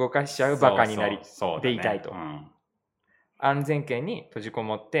史を動かしちゃうバカになりでいたいと、安全圏に閉じこ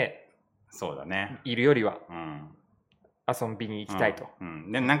もってそうだねいるよりは遊びに行きたいと。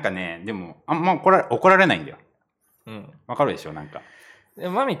でなんかね、でもあんま怒られないんだよ。わかるでしょ。なんかで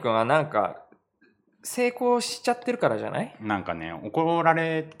マミ君はなんか成功しちゃってるからじゃない？なんかね、怒ら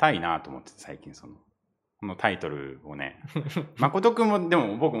れたいなと思って最近このタイトルをね誠くんもで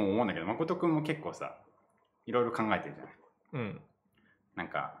も僕も思うんだけど、誠くんも結構さいろいろ考えてるじゃない。なん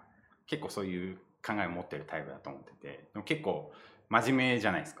か結構そういう考えを持ってるタイプだと思ってて、でも結構真面目じ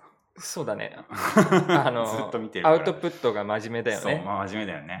ゃないですか。そうだねずっと見てるからアウトプットが真面目だよね。そう、真面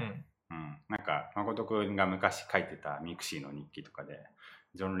目だよね。なんか誠くんが昔書いてたミクシーの日記とかで、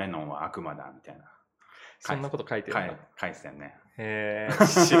ジョン・レノンは悪魔だみたいな、そんなこと書いてるんだ。書いてたよね。へえ、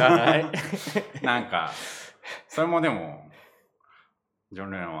知らないなんかそれもでもジョ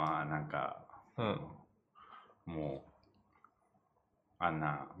ン・レノンはなんか、もうあん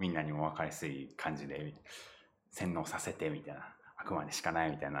なみんなにも分かりやすい感じで洗脳させてみたいな、悪魔でしかな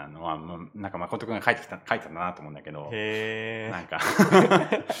いみたいなのはなんか誠くんが書いたんだなと思うんだけど、なんか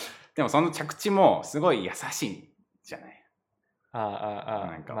でもその着地もすごい優しいじゃない。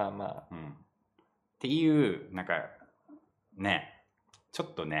なんかまあ、っていうなんかね、ちょ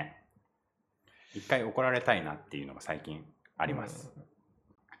っとね一回怒られたいなっていうのが最近あります。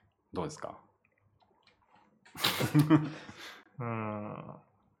どうですか？どう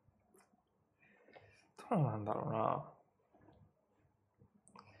なんだろうな。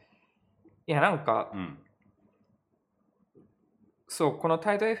いやなんか、そうこの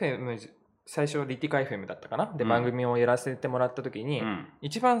タイド FM 最初リティカ FM だったかなで、番組をやらせてもらった時に、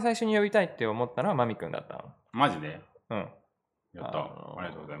一番最初に呼びたいって思ったのはマミくんだったの。マジで？やった。あり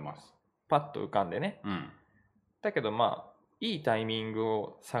がとうございます。パッと浮かんでね。だけどまあいいタイミング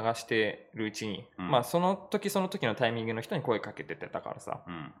を探してるうちに、まあその時その時のタイミングの人に声かけてたからさ、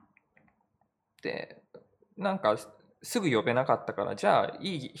でなんかすぐ呼べなかったから、じゃあ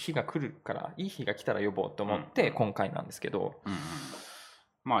いい日が来るからいい日が来たら呼ぼうと思って今回なんですけど、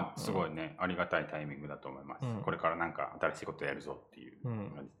まあすごいね、ありがたいタイミングだと思います。これからなんか新しいことやるぞっていう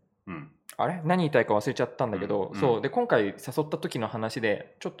感じ。あれ何言いたいか忘れちゃったんだけど、そうで今回誘った時の話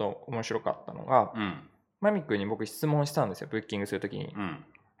でちょっと面白かったのが、マミ君に僕質問したんですよ、ブッキングする時に。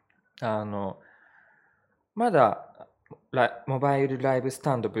まだモバイルライブス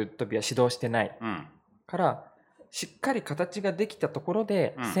タンドButtobiは始動してない、から、しっかり形ができたところ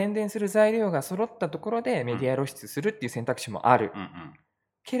で、宣伝する材料が揃ったところでメディア露出するっていう選択肢もある、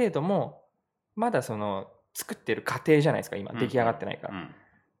けれどもまだその作ってる過程じゃないですか、今出来上がってないから、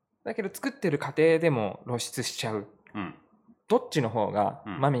だけど作ってる過程でも露出しちゃう、どっちの方が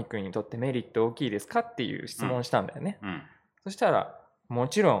マミ君にとってメリット大きいですかっていう質問をしたんだよね、そしたらも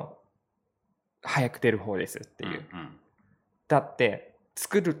ちろん早く出る方ですっていう、だって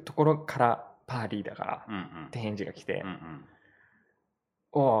作るところからパーリーだからって返事が来て、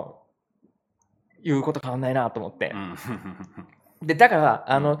言うこと変わんないなと思って、でだか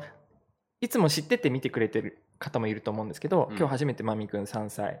らいつも知ってて見てくれてる方もいると思うんですけど、今日初めてマミ君3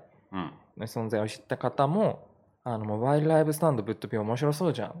歳の存在を知った方も、モバイルライブスタンドButtobi面白そ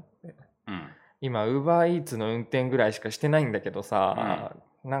うじゃんって、今 UberEats の運転ぐらいしかしてないんだけどさ、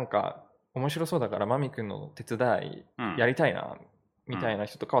なんか面白そうだからマミ君の手伝いやりたいなみたいな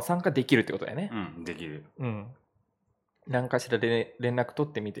人とかは参加できるってことだよね。できる。何かしらで連絡取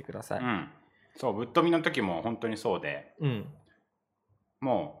ってみてください。そうButtobiの時も本当にそうで、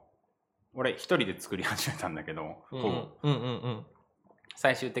もう俺一人で作り始めたんだけど、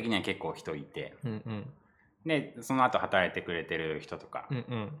最終的には結構人いて、でその後働いてくれてる人とか、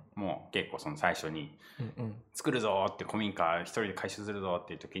もう結構その最初に作るぞって、古民家一人で回収するぞっ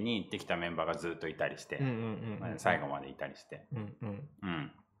ていう時にできたメンバーがずっといたりして、最後までいたりして、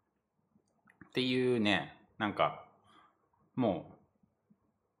っていうね、なんかも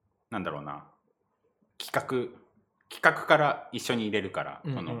うなんだろうな、企画企画から一緒に入れるから、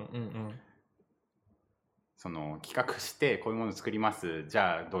その企画してこういうものを作ります、じ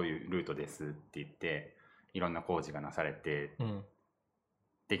ゃあどういうルートですって言っていろんな工事がなされて、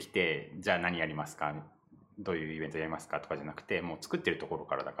できて、じゃあ何やりますか、どういうイベントやりますかとかじゃなくて、もう作ってるところ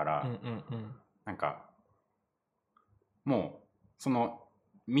からだから、なんかもうその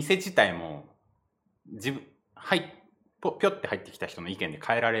店自体も自分ぴょって入ってきた人の意見で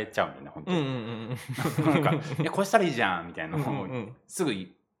変えられちゃうんだよね、本当に。なんかこうしたらいいじゃんみたいなのをすぐ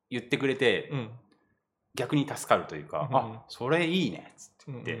言ってくれて、逆に助かるというか、あ、それいいねっつっ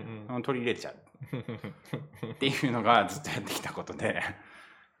て言って、取り入れちゃうっていうのがずっとやってきたことで、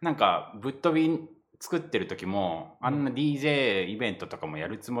なんかぶっ飛び作ってる時もあんな DJ イベントとかもや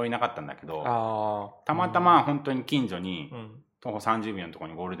るつもりなかったんだけど、たまたま本当に近所に徒歩30秒のとこ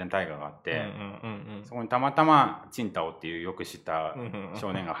ろにゴールデンタイガーがあって、そこにたまたまチンタオっていうよく知った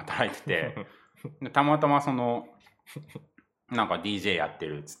少年が働いてて、たまたまそのなんか DJ やって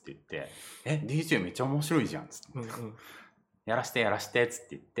るっつって言って、DJ めっちゃ面白いじゃんっつって、やらしてっつって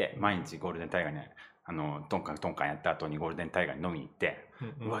言って、毎日ゴールデンタイガーにトンカンやった後にゴールデンタイガーに飲みに行って、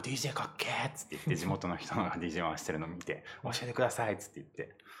うわ DJ かっけーっつって言って、地元の人が DJ 回してるの見て教えてくださいっつって言っ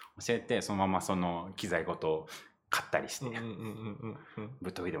て教えて、そのままその機材ごと買ったりして、ぶ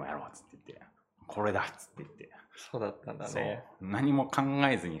っ飛びでもやろうっつって言って、これだっつって言って、そうだったんだね。何も考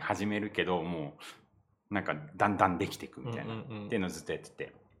えずに始めるけど、もうなんかだんだんできていくみたいなっていうのをずっとやって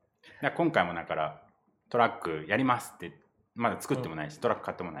て、今回もだからトラックやりますってまだ作ってもないし、トラック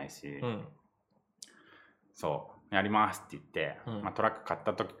買ってもないし、そうやりますって言って、トラック買っ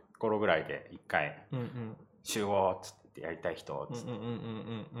たところぐらいで一回集合っつってやりたい人っつって、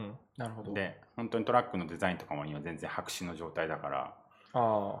なるほど。で本当にトラックのデザインとかも今全然白紙の状態だから、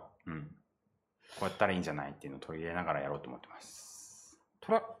こうやったらいいんじゃないっていうのを取り入れながらやろうと思ってます。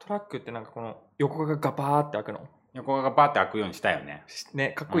トラックってなんかこの横がガバーって開くの？横がバーって開くようにしたよね。ね、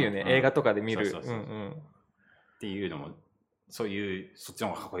かっこいいよね、映画とかで見る。っていうのも、そっちの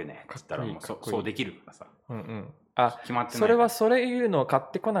方がかっこいいねって言ったらもうそうできるからさ。決まってない。それはそういうのを買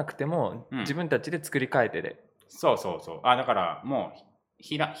ってこなくても、自分たちで作り変えてで。そう。だからもう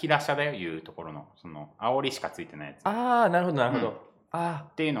平車だよ、いうところのその煽りしかついてないやつ。なるほど。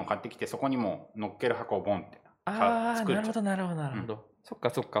っていうのを買ってきて、そこにも乗っける箱をボンって作る。なるほど。そっ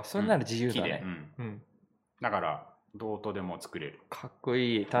か、それなら自由だね。だからどうとでも作れる。かっこ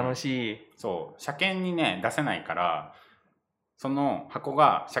いい、楽しい。そう車検にね出せないから、その箱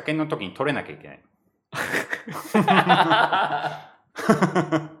が車検の時に取れなきゃいけない。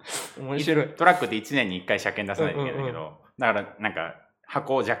面白い。トラックって1年に1回車検出さないといけないけど、だからなんか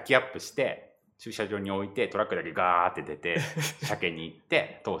箱をジャッキアップして駐車場に置いて、トラックだけガーって出て車検に行っ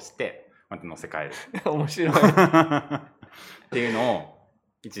て通してまた乗せ替える。面白い。っていうのを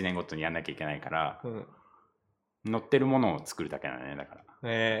1年ごとにやんなきゃいけないから、乗ってるものを作るだけなのね。だか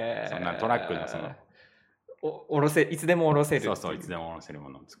ら、そんなトラックのそのいつでも下ろせる。そういつでも下ろせるも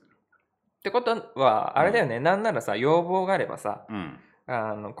のを作る。ってことはあれだよね、なんならさ、要望があればさ、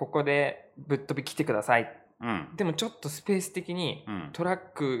ここでぶっ飛び来てください、でもちょっとスペース的にトラッ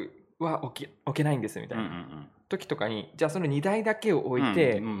クは置けないんですみたいな時とかに、じゃあその2台だけを置い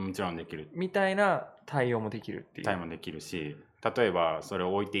て、もちろんできるみたいな対応もできるっていう。対応もできるし、例えばそれ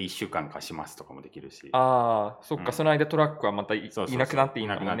を置いて1週間貸しますとかもできるし。そっか、その間トラックはまたいなくなっていい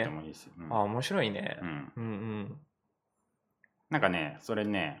のかもね。いなくなってもいいし。面白いね。なんかね、それ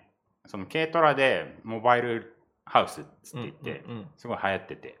ね、その軽トラでモバイルハウスっつって言って、すごい流行っ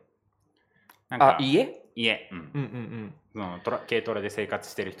てて。なんか家、その軽トラで生活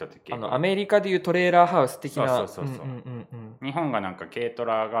してる人って結構アメリカでいうトレーラーハウス的な。日本がなんか軽ト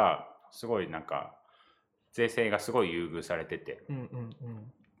ラがすごいなんか税制がすごい優遇されてて、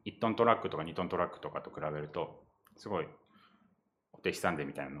1トントラックとか2トントラックとかと比べるとすごい固定資産税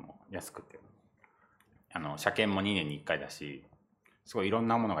みたいなのも安くて、車検も2年に1回だし、すごいいろん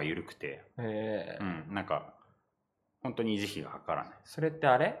なものが緩くて、なんか本当に維持費がかからない。それって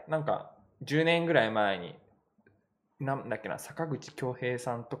あれなんか10年ぐらい前になんだっけな、坂口恭平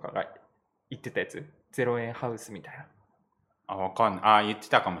さんとかが言ってたやつ、0円ハウスみたいな。わかんない。言って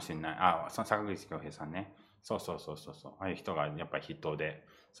たかもしれない。その坂口恭平さんね。そう。ああいう人がやっぱり筆頭で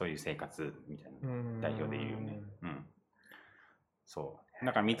そういう生活みたいな代表で言うよね。そう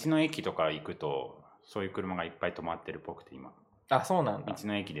だから道の駅とか行くとそういう車がいっぱい止まってるっぽくて、今。そうなんだ。道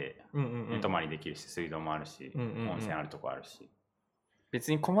の駅で寝泊まりできるし、水道もあるし、温泉あるとこあるし。別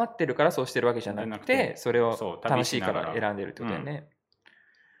に困ってるからそうしてるわけじゃなくて、それを楽しいから選んでるってことだよね。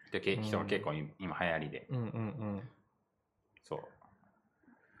で人が結構今流行りで。そう。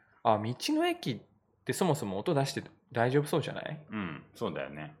道の駅ってそもそも音出して大丈夫そうじゃない？そうだよ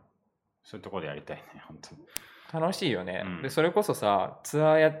ね。そういうところでやりたいね、本当に。楽しいよね、うん、でそれこそさツ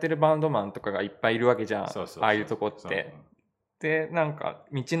アーやってるバンドマンとかがいっぱいいるわけじゃん。ああいうとこってでなんか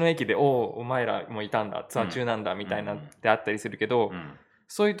道の駅でお前らもいたんだツアー中なんだみたいなってあったりするけど、うん、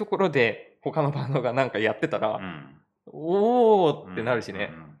そういうところで他のバンドがなんかやってたら、おーってなるし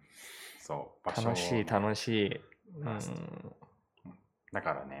ね、そう場所楽しい楽しい、だ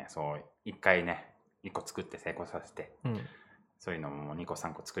からねそう一回ね1個作って成功させて、そういうのも2個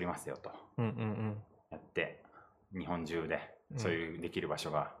3個作りますよと、やって日本中でそういうできる場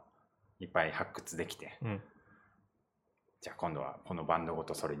所がいっぱい発掘できて、じゃあ今度はこのバンドご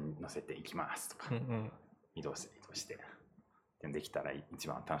とそれに乗せていきますとか、移動してできたら一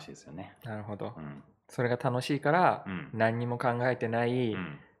番楽しいですよね。なるほど、それが楽しいから、何にも考えてない、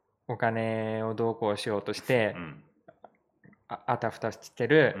お金をどうこうしようとして、あたふたして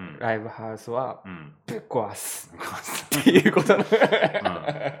るライブハウスはぶっ壊すっていうことの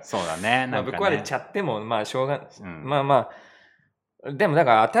そうだね。まあぶっ壊れちゃってもまあしょうがまあまあでもだ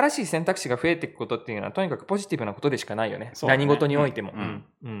から新しい選択肢が増えていくことっていうのはとにかくポジティブなことでしかないよね。何事においても、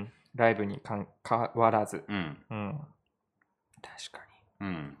ライブに関わらず、確かに、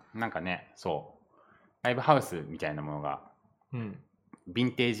なんかねそうライブハウスみたいなものが、ヴィ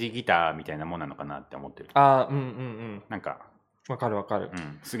ンテージギターみたいなものなのかなって思ってる。なんかわかるわかる、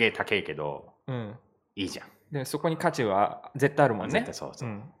すげえ高いけど、いいじゃん。でそこに価値は絶対あるもんね。絶対そうそう、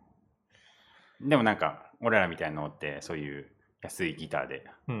でもなんか俺らみたいなのってそういう安いギターで、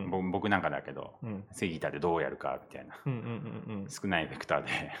僕なんかだけど、安いギターでどうやるかみたいな、少ないベクターで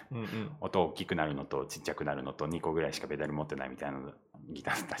音大きくなるのとちっちゃくなるのと2個ぐらいしかペダル持ってないみたいなギ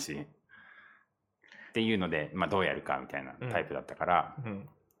ターだったしっていうので、まあ、どうやるかみたいなタイプだったから、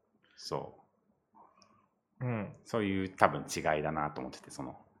そういう多分違いだなと思ってて、そ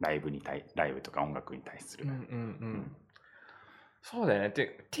のライブとか音楽に対する、そうだよね。っ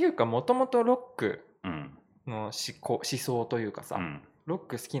ていうかもともとロックの思想というかさ、ロッ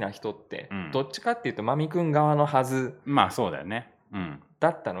ク好きな人って、どっちかっていうとマミくん側のはずまあそうだよね、だ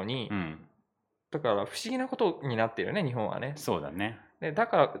ったのに、だから不思議なことになってるよね日本はね。そうだね。でだ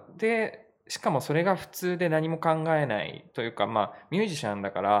からしかもそれが普通で何も考えないというか、まあミュージシャン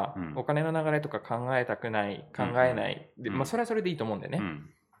だから、お金の流れとか考えたくない考えない、まあそれはそれでいいと思うんだよね、っ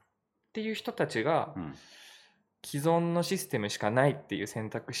ていう人たちが、既存のシステムしかないっていう選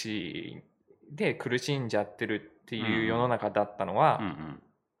択肢で苦しんじゃってるっていう世の中だったのは、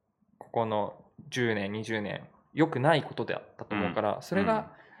ここの10年20年良くないことだったと思うから、それ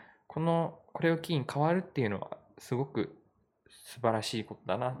がこれを機に変わるっていうのはすごく素晴らしいこと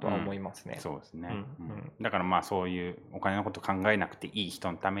だなとは思いますね。そうですね、だからまあそういうお金のこと考えなくていい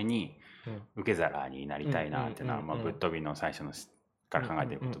人のために受け皿になりたいなっていうのはぶっ飛びの最初のから考え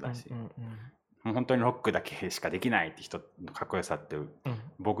てることだし、もう本当にロックだけしかできないって人のかっこよさって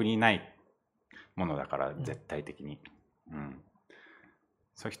僕にないものだから絶対的に、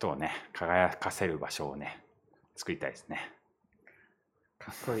そういう人をね輝かせる場所をね作りたいですね。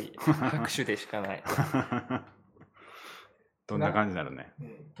かっこいい。拍手でしかない。どんな感じだろうね。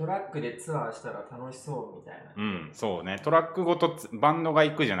トラックでツアーしたら楽しそうみたいな。そうね。トラックごとバンドが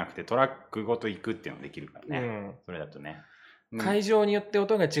行くじゃなくてトラックごと行くっていうのができるからね。それだとね。会場によって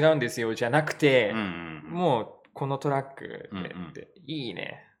音が違うんですよじゃなくて、もうこのトラックっていい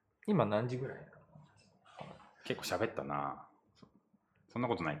ね。今何時ぐらい？結構喋ったな。そんな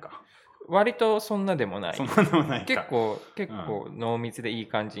ことないか。割とそんなでもない。そんなでもないか。結構濃密でいい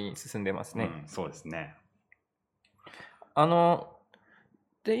感じに進んでますね。そうですね。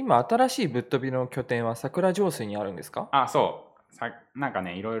で今新しいぶっ飛びの拠点は桜上水にあるんですか？そうなんか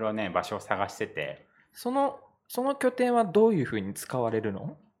ねいろいろね場所を探してて、その拠点はどういうふうに使われる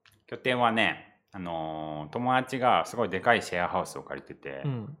の？拠点はね、友達がすごいでかいシェアハウスを借りてて、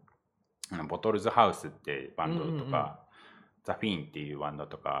ボトルズハウスってバンドとか、ザ・フィーンっていうバンド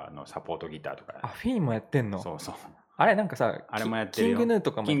とかのサポートギターとか。フィーンもやってんの？そうそう。あれなんかさ、あれもやってるよ。キングヌー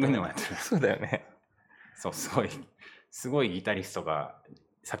とかもやってる。キングヌーもやってる。そうだよね。そう、すごいギタリストが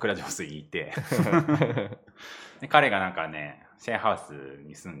桜上水にいてで彼がなんかねシェアハウス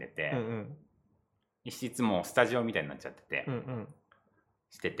に住んでて、一室もスタジオみたいになっちゃってて、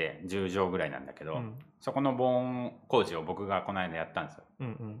してて10畳ぐらいなんだけど、そこの防音工事を僕がこの間やったんですよ。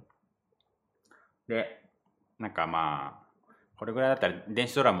でなんかまあこれぐらいだったら電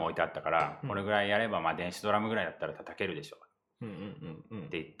子ドラム置いてあったから、これぐらいやればまあ電子ドラムぐらいだったら叩けるでしょっ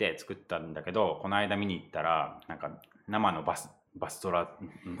て言って作ったんだけど、この間見に行ったらなんか生のバスドラ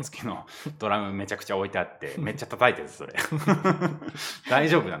付きのドラムめちゃくちゃ置いてあってめっちゃ叩いてるそれ大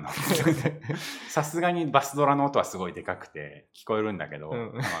丈夫なのさすがにバスドラの音はすごいでかくて聞こえるんだけど、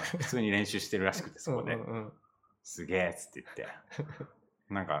普通に練習してるらしくてそこで、すげえっつって言って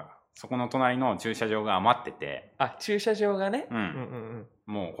なんかそこの隣の駐車場が余ってて、駐車場がね、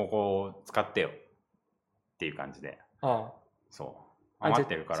もうここを使ってよっていう感じで、そう余っ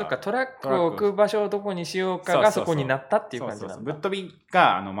てるから、そっか、トラックを置く場所をどこにしようかがそこになったっていう感じなんだ。ぶっ飛び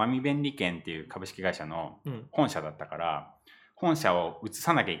がマミ便利券っていう株式会社の本社だったから、本社を移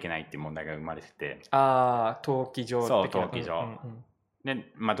さなきゃいけないっていう問題が生まれてて、登記場そう登記場、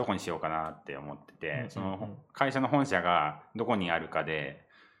で、どこにしようかなって思ってて、その会社の本社がどこにあるかで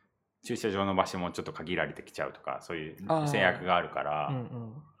駐車場の場所もちょっと限られてきちゃうとか、そういう制約があるから、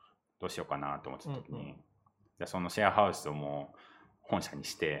どうしようかなと思ってた時に、じゃあそのシェアハウスをもう本社に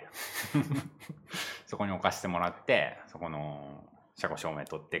してそこに置かせてもらって、そこの車庫証明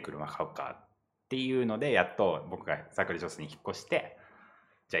取って車買うかっていうので、やっと僕がサークルジョスに引っ越して、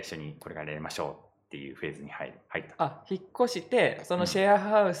じゃあ一緒にこれからやりましょうっていうフェーズに入った。引っ越してそのシェア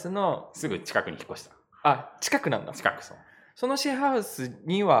ハウスの、すぐ近くに引っ越した。近くなんだ。近く。そのシェアハウス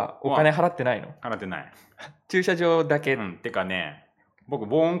にはお金払ってないの？払ってない。駐車場だけ。てかね、僕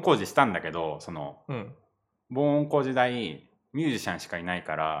防音工事したんだけど、その、防音工事代ミュージシャンしかいない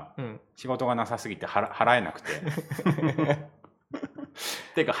から、仕事がなさすぎて払えなくて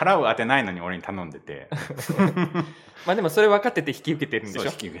てか払う当てないのに俺に頼んでてでもそれ分かってて引き受けてるんでしょ。そ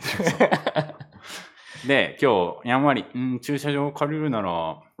う、引き受けてるで、今日やんわり駐車場借りるな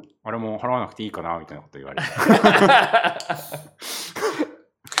らあれも払わなくていいかなみたいなこと言われて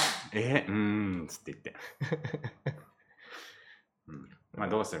つって言って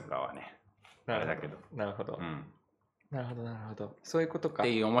どうするかはねあれだけど。なるほど、なるほど、そういうことかっ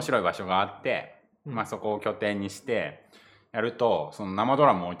ていう面白い場所があって、そこを拠点にしてやると、その生ド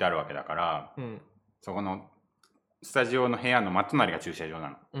ラム置いてあるわけだから、そこのスタジオの部屋の真隣が駐車場な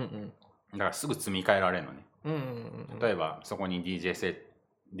の、だからすぐ積み替えられるのね、例えばそこに DJ セ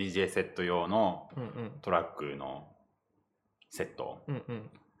ット用のトラックのセット、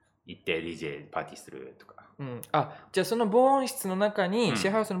行って DJ パーティーするとか、じゃあその防音室の中に、シェ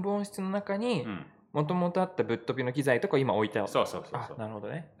アハウスの防音室の中に、もともとあったぶっ飛びの機材とか今置いてある。そう。なるほど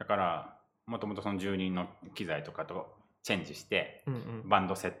ね。だからもともとその住人の機材とかとチェンジして、バン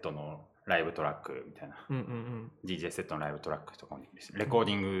ドセットのライブトラックみたいな、DJ セットのライブトラックとかにレコー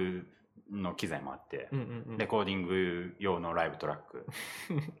ディングの機材もあって、レコーディング用のライブトラック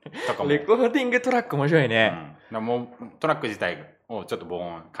とかもレコーディングトラック面白いね、もうトラック自体をちょっと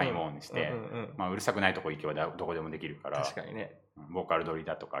簡易防音にして、うるさくないとこ行けばどこでもできるから、確かにね、ボーカル撮り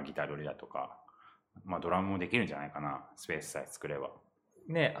だとかギター撮りだとか、ドラムもできるんじゃないかな、スペースさえ作れば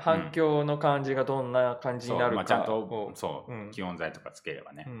ね。反響の感じがどんな感じになるか、ちゃんと気温材とかつけれ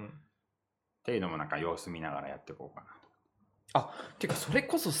ばね、っていうのもなんか様子見ながらやっていこうかなと。てかそれ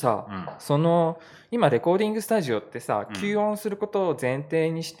こそさ、その今レコーディングスタジオってさ、吸音することを前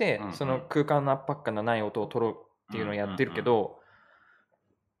提にして、その空間の圧迫感のない音を取ろうっていうのをやってるけど、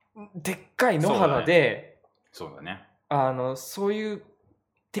でっかい野原でそうだね、そういう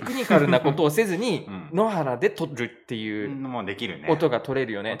テクニカルなことをせずに野原で撮るっていう音が取れ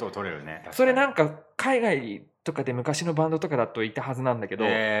るよね。音取れるね。それなんか海外とかで昔のバンドとかだといたはずなんだけど、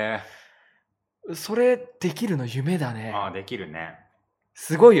それできるの夢だね。できるね。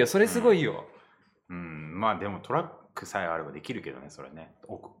すごいよ、それすごいよ。でもトラックさえあればできるけどね、それね、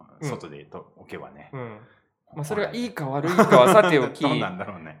外で置けばね。それがいいか悪いかはさておきどうなんだ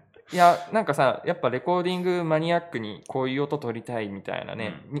ろうね。いや、なんかさ、やっぱレコーディングマニアックにこういう音取りたいみたいな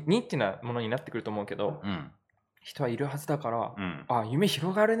ね、ニッチなものになってくると思うけど、人はいるはずだから、夢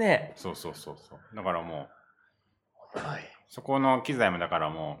広がるね。そう。だからもう、そこの機材もだから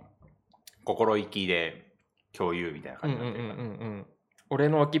もう、心意気で共有みたいな感じになってるから。俺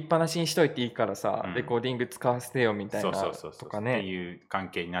の置きっぱなしにしといていいからさ、レコーディング使わせてよみたいなとかね。っていう関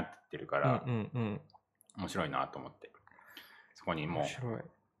係になってるから、面白いなと思って。そこにもう、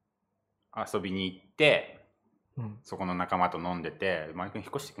遊びに行って、そこの仲間と飲んでて「マイクに引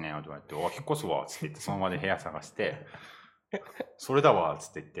っ越してきなよ」って言われて「お引っ越すわ」っつって言ってその場で部屋探して「それだわ」っつ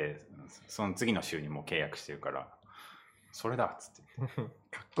って言ってその次の週にもう契約してるから「それだ」っつって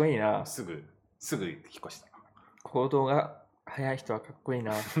かっこいいな。すぐ引っ越した。行動が早い人はかっこいい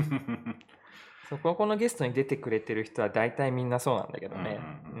なここのゲストに出てくれてる人は大体みんなそうなんだけどね。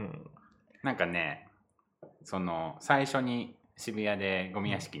なんかね、その最初に渋谷でゴ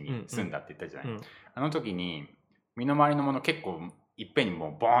ミ屋敷に住んだって言ったじゃない、あの時に身の回りのもの結構いっぺんにも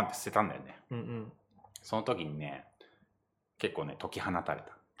うボーンって捨てたんだよね、その時にね結構ね解き放たれ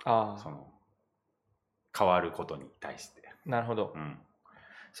た。その変わることに対して。なるほど、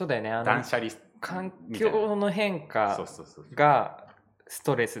そうだよね。断捨離環境の変化がス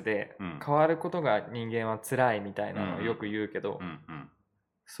トレスで、変わることが人間は辛いみたいなのをよく言うけど、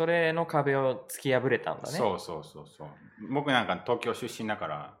それの壁を突き破れたんだね。そう。僕なんか東京出身だか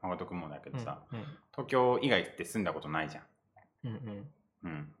ら誠君もだけどさ、東京以外って住んだことないじゃん。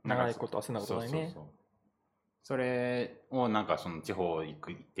長いことは住んだことないね。それをなんかその地方行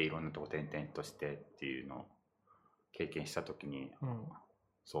っていろんなとこ転々としてっていうのを経験した時に、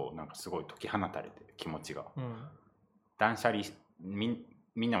そうなんかすごい解き放たれて気持ちが、断捨離み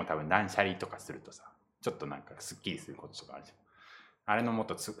んなも多分断捨離とかするとさちょっとなんかすっきりすることとかあるじゃん。あれのもっ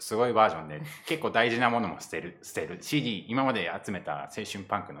とすごいバージョンで結構大事なものも捨てる CD 今まで集めた青春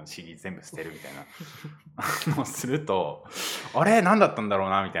パンクの CD 全部捨てるみたいなのをするとあれ何だったんだろう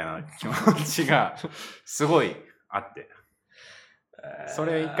なみたいな気持ちがすごいあってそ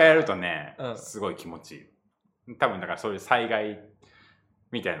れ一回やるとねすごい気持ちいい。多分だからそういう災害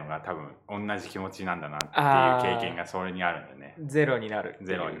みたいのが多分同じ気持ちなんだなっていう経験がそれにあるんだよね。ゼロになるみ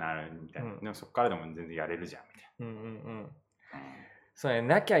たいな、でもそこからでも全然やれるじゃんみたいな。そうね、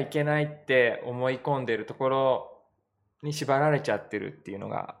なきゃいけないって思い込んでるところに縛られちゃってるっていうの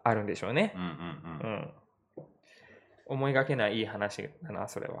があるんでしょうね。思いがけないいい話だな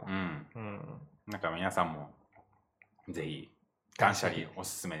それは。なんか皆さんもぜひ断捨離お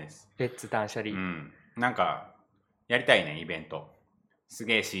すすめです。レッツ断捨離。なんかやりたいねイベント。す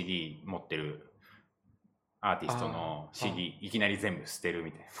げえ CD 持ってるアーティストの CD いきなり全部捨てる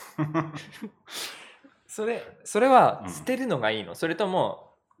みたいな。それは捨てるのがいいの？それと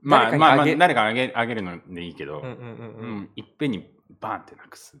も誰かあげるのでいいけど、いっぺんにバーンってな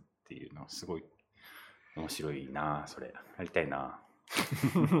くすっていうのすごい面白いな。それやりたいな。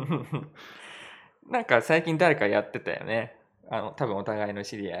なんか最近誰かやってたよね。多分お互いの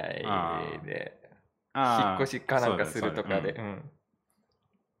知り合いで引っ越しかなんかするとかで、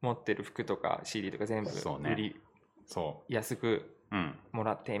持ってる服とか CD とか全部売り安くも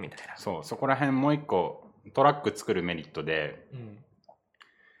らってみたいな。そこら辺もう一個トラック作るメリットで、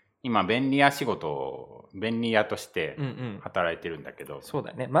今便利屋として働いてるんだけど、そう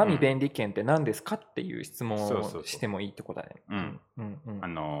だね。マミ便利券って何ですかっていう質問をしてもいいってことだね。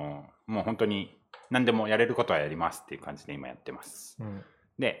もう本当に何でもやれることはやりますっていう感じで今やってます。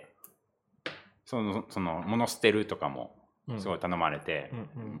でその物捨てるとかもすごい頼まれて、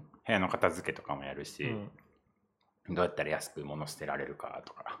部屋の片付けとかもやるし、どうやったら安く物捨てられるか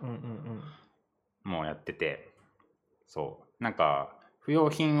とか、もうやってて、そうなんか不要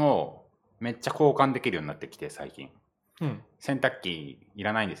品をめっちゃ交換できるようになってきて最近、洗濯機い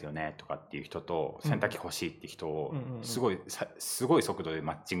らないんですよねとかっていう人と、洗濯機欲しいっていう人をすごい速度で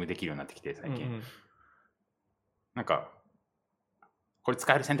マッチングできるようになってきて最近、なんかこれ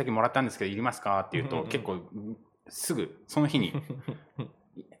使える洗濯機もらったんですけどいりますかって言うと、結構すぐその日に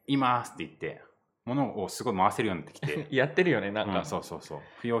いますって言って物をすごい回せるようになってきてやってるよねなんか、そう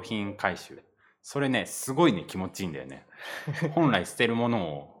不要品回収、それねすごいね気持ちいいんだよね。本来捨てるも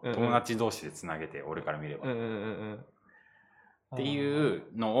のを友達同士でつなげて俺から見ればっていう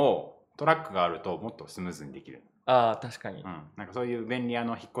のをトラックがあるともっとスムーズにできる。確かに、なんかそういう便利屋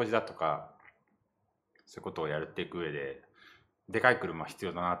の引っ越しだとかそういうことをやっていく上ででかい車必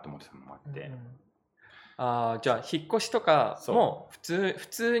要だなと思ってたのもあって、じゃあ引っ越しとかも普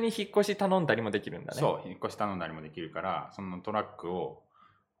通に引っ越し頼んだりもできるんだね。そう引っ越し頼んだりもできるから、そのトラックを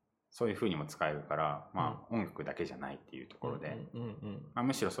そういう風にも使えるから、音楽だけじゃないっていうところで、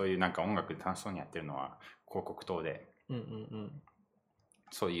むしろそういうなんか音楽で楽しそうにやってるのは広告塔で、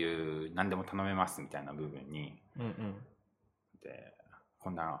そういう何でも頼めますみたいな部分に、で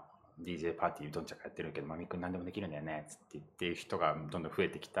こんなDJ パーティーどんちゃかやってるけどマミ君何でもできるんだよねって言ってる人がどんどん増え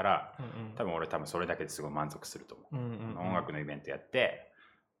てきたら、多分それだけですごい満足すると思う。音楽のイベントやって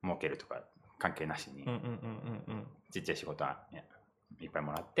儲けるとか関係なしに、ちっちゃい仕事はいっぱい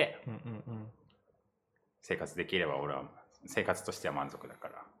もらって、生活できれば俺は生活としては満足だか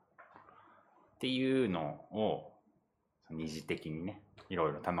らっていうのを二次的にねいろ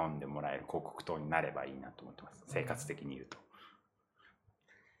いろ頼んでもらえる広告塔になればいいなと思ってます。生活的に言うと。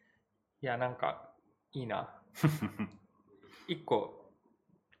いやなんかいいな。一個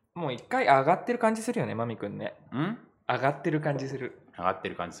もう一回上がってる感じするよねマミくんね。上がってる感じする。上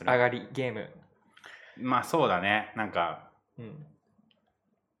がりゲーム。そうだね。なんか、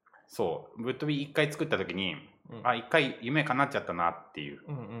そうぶっ飛び一回作った時に、一回夢叶っちゃったなっていう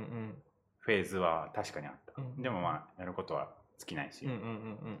フェーズは確かにあった。でもやることは尽きないし。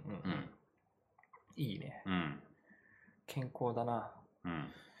いいね。健康だな。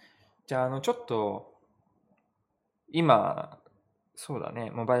じゃあちょっと今そうだね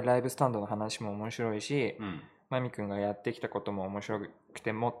モバイルライブスタンドの話も面白いし、マミくんがやってきたことも面白く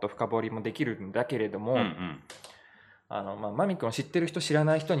てもっと深掘りもできるんだけれども、マミくんを知ってる人知ら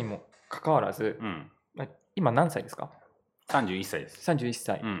ない人にもかかわらず、今何歳ですか31歳です。31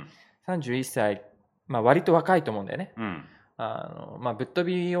歳。うん、31歳、まあ割と若いと思うんだよね。うん、まあぶっ飛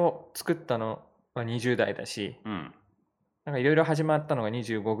びを作ったのは20代だし、うん、なんかいろいろ始まったのが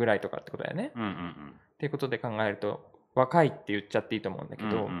25ぐらいとかってことだよね。うんうんうん。っていうことで考えると、若いって言っちゃっていいと思うんだけ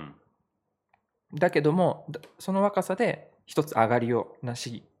ど、うんだけども、その若さで一つ上がりを成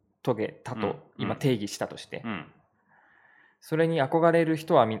し遂げたと今定義したとして、うん、それに憧れる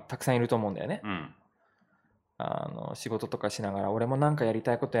人はたくさんいると思うんだよね。うん、仕事とかしながら俺もなんかやり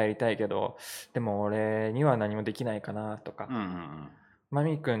たいことやりたいけどでも俺には何もできないかなとか、うんうんうん、マ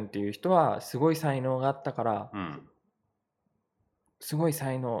ミ君っていう人はすごい才能があったから、うん、すごい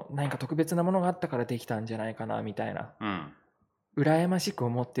才能何か特別なものがあったからできたんじゃないかなみたいな、うん、羨ましく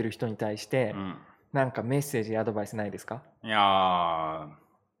思ってる人に対して、うん、なんかメッセージアドバイスないですか？いやー、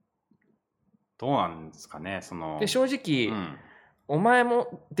どうなんですかね、で正直、お前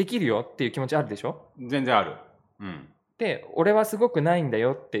もできるよっていう気持ちあるでしょ？全然ある。うん。で俺はすごくないんだ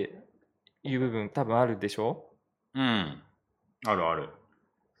よっていう部分多分あるでしょ？うん。あるある。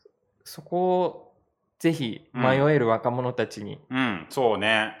そこをぜひ迷える若者たちに、うん、そう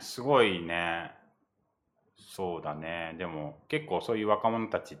ね。すごいね。そうだね。でも結構そういう若者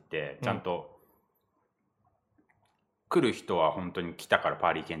たちってちゃんと、来る人は本当に来たからパ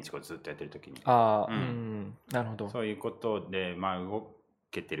ーリー建築をずっとやってる時に。なるほど。そういうことで、まあ動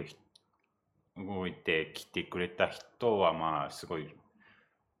けてる人、動いてきてくれた人はまあすごい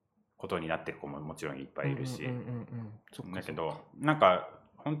ことになってる子ももちろんいっぱいいるし、だけどなんか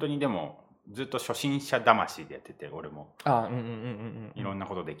本当にでもずっと初心者魂でやってて、俺もいろんな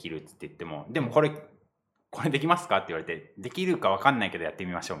ことできるって言っても、でもこれできますかって言われて、できるか分かんないけどやって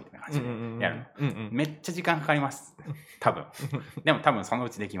みましょうみたいな感じでやるの。めっちゃ時間かかります多分。でも多分そのう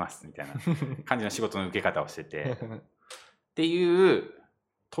ちできますみたいな感じの仕事の受け方をしててっていう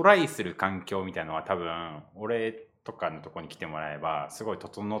トライする環境みたいなのは多分俺とかのとこに来てもらえばすごい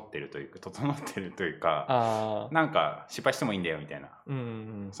整ってるというか、なんか失敗してもいいんだよみたいな、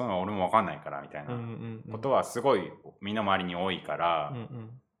その俺も分かんないからみたいなことはすごい身の回りに多いから、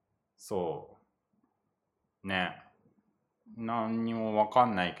そうね、何にも分か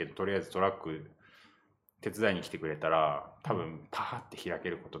んないけどとりあえずトラック手伝いに来てくれたら多分パーって開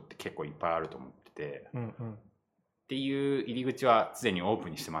けることって結構いっぱいあると思ってて、っていう入り口は常にオープ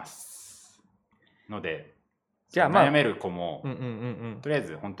ンにしてますので、じゃあ、悩める子も、とりあえ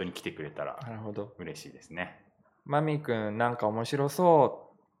ず本当に来てくれたら嬉しいですね。マミ君なんか面白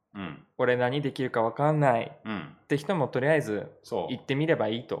そう、俺何できるか分かんない、って人もとりあえず行ってみれば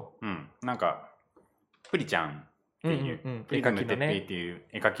いいと。なんかプリちゃんっていう、プリズムテッペイっていう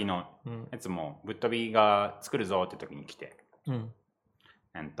絵描きのやつもぶっ飛びが作るぞって時に来て、も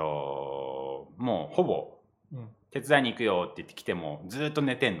うほぼ手伝いに行くよって言って来てもずっと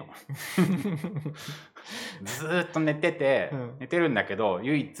寝てんのずっと寝てて、寝てるんだけど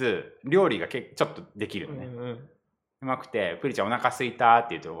唯一料理がちょっとできるのね、うまくて、プリちゃんお腹すいたって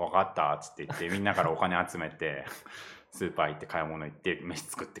言って分かったっつって言ってみんなからお金集めてスーパー行って買い物行って飯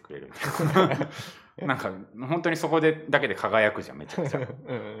作ってくれるみたいななんか本当にそこでだけで輝くじゃん、めちゃくちゃ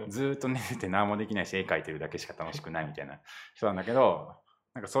ずっと寝てて何もできないし絵描いてるだけしか楽しくないみたいな人なんだけど、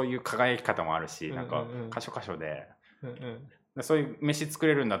なんかそういう輝き方もあるし、なんか箇所箇所で、そういう飯作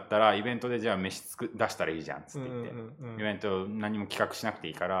れるんだったらイベントでじゃあ飯出したらいいじゃんっつって言って、イベント何も企画しなくて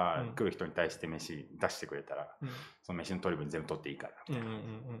いいから、来る人に対して飯出してくれたら、その飯の取り分全部取っていいからみたいな、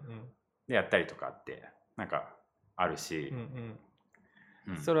でやったりとかってなんかあるし、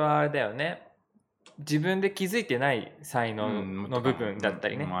それはあれだよね、自分で気づいてない才能の部分だった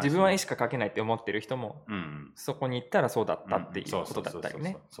りね、自分は絵しか描けないって思ってる人も、そこに行ったらそうだったっていうことだったり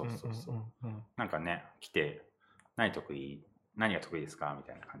ね。なんかね、来て何が得意ですかみ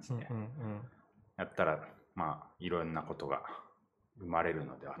たいな感じでやったら、まあいろんなことが生まれる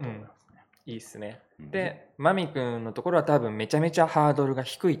のではと思いますね。いいっすね。で、マミ君のところは多分めちゃめちゃハードルが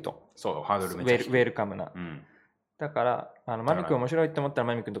低いと。そう、ハードルめちゃ低い。ウェルカムな。だからマミ君面白いって思ったら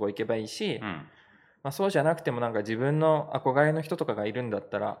マミ君のところ行けばいいし、まあ、そうじゃなくてもなんか自分の憧れの人とかがいるんだっ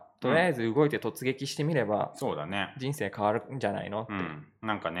たらとりあえず動いて突撃してみれば、そうだね、人生変わるんじゃないのって、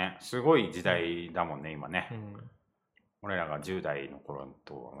なんかね、すごい時代だもんね今ね、俺らが10代の頃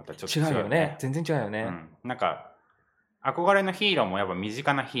とはまたちょっと違うよね。全然違うよね、なんか憧れのヒーローもやっぱ身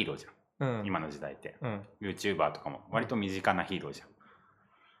近なヒーローじゃん、今の時代って、YouTuber とかも割と身近なヒーローじゃん、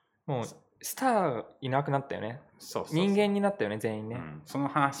もうスターいなくなったよね。人間になったよね全員ね、その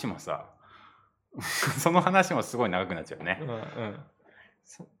話もさその話もすごい長くなっちゃうね、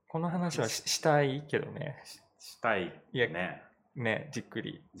この話はしたいけどね、したいね、じっく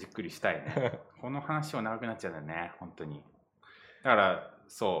りしたいねこの話は長くなっちゃうんだよね本当に。だから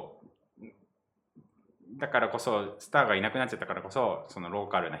そうだからこそスターがいなくなっちゃったからこそそのロー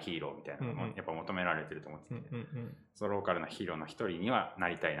カルなヒーローみたいなのもやっぱ求められてると思ってて、そのローカルなヒーローの一人にはな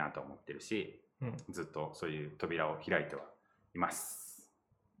りたいなと思ってるし、ずっとそういう扉を開いてはいます。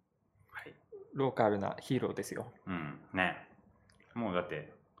はい。ローカルなヒーローですよ。ね。もうだっ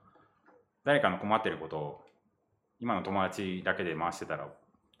て誰かの困ってることを今の友達だけで回してたら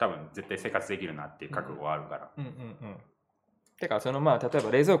多分絶対生活できるなっていう覚悟はあるから。てかその例えば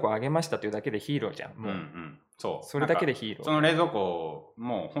冷蔵庫をあげましたというだけでヒーローじゃん。もう、それだけでヒーロー。その冷蔵庫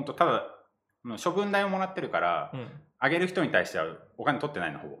もう本当ただ処分代をもらってるから、あげる人に対してはお金取ってな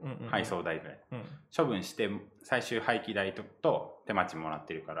いのほぼ、配送代ぐらい、処分して最終廃棄代と手間賃もらっ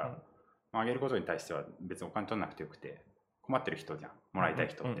てるから、あげることに対しては別にお金取らなくてよくて困ってる人じゃん、もらいたい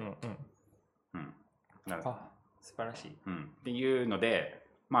人って。素晴らしい。っていうので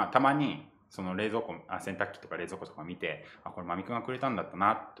たまにその冷蔵庫洗濯機とか冷蔵庫とか見てこれマミ君がくれたんだった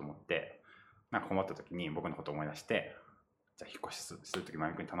なと思ってなんか困った時に僕のことを思い出してじゃあ引っ越しする時マ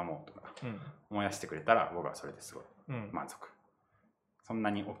ミ君に頼もうとか思い出してくれたら僕はそれですごい満足。そんな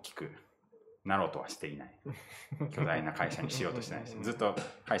に大きくなろうとはしていない巨大な会社にしようとしてないしずっと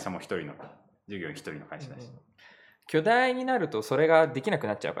会社も一人の従業員一人の会社だし、巨大になるとそれができなく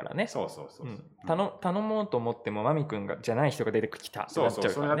なっちゃうからね。そう、頼もうと思ってもマミ君じゃない人が出てきたってなっちゃうから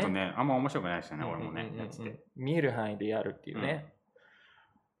ね。それだとねあんま面白くないですよね、俺もね、見える範囲でやるっていうね。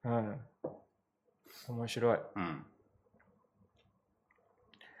面白い。面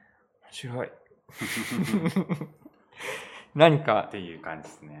白い。何かっていう感じで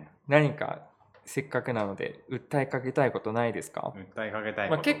すね。何かせっかくなので訴えかけたいことないですか？訴えかけたい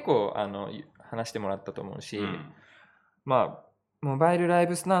こと、結構話してもらったと思うし、モバイルライ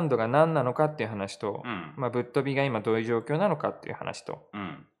ブスタンドが何なのかっていう話と、Buttobiが今どういう状況なのかっていう話と、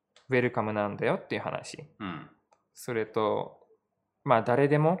ウェルカムなんだよっていう話、それと誰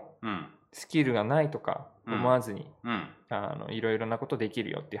でもスキルがないとか思わずに、いろいろなことできる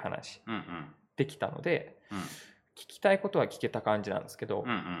よっていう話、できたので、聞きたいことは聞けた感じなんですけど、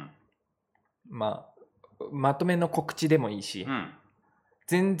まとめの告知でもいいし、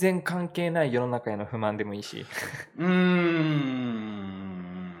全然関係ない世の中への不満でもいいし考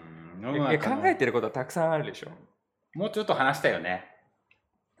えてることはたくさんあるでしょ。もうちょっと話したいよね。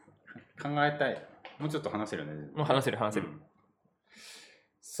考えたい。もうちょっと話せるね。もう話せる、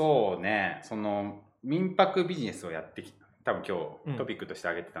そうね、その民泊ビジネスをやってきた、多分今日トピックとして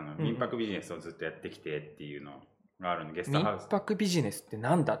挙げてたのは、民泊ビジネスをずっとやってきてっていうのがあるの。ゲストハウス。民泊ビジネスって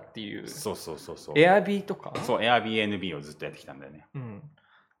なんだっていう。そうエアビーとか。そう、エアビー NB をずっとやってきたんだよね。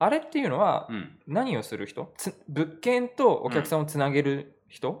あれっていうのは何をする人？物件とお客さんをつなげる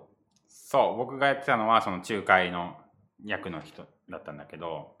人？そう、僕がやってたのはその仲介の役の人だったんだけ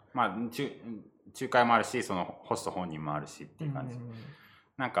ど、仲介もあるし、そのホスト本人もあるしっていう感じ。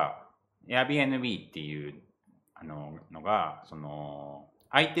なんか Airbnb っていうのがその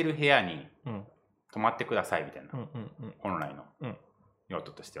空いてる部屋に泊まってくださいみたいな、本来の用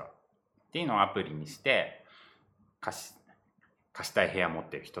途としてはっていうのをアプリにして貸したい部屋持っ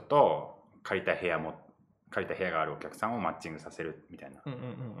てる人と借りたい部屋があるお客さんをマッチングさせるみたいな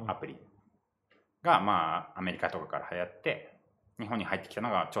アプリがアメリカとかから流行って日本に入ってきた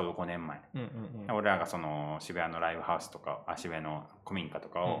のがちょうど5年前、俺らがその渋谷のライブハウスとか渋谷の古民家と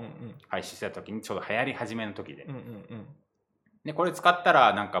かを廃止した時にちょうど流行り始めの時で、でこれ使った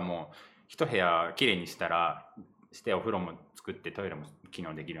らなんかもう一部屋きれいにしてお風呂も作ってトイレも機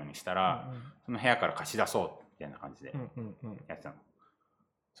能できるようにしたら、その部屋から貸し出そうみたいな感じでやってたの。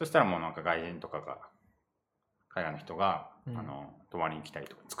そしたらもうなんか外人とかが海外の人が、泊まりに来たり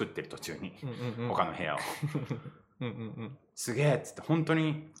とか作ってる途中に、他の部屋をすげえっつって本当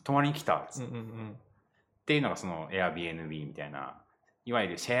に泊まりに来たっつって、っていうのがその Airbnb みたいないわゆ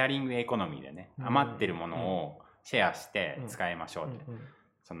るシェアリングエコノミーでね、余ってるものをシェアして使いましょうって、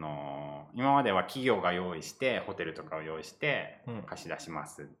その今までは企業が用意してホテルとかを用意して貸し出しま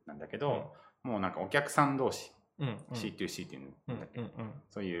すなんだけど、もうなんかお客さん同士、C2C っていうんだっけ、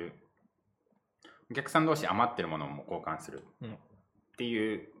そういうお客さん同士余ってるものをも交換するって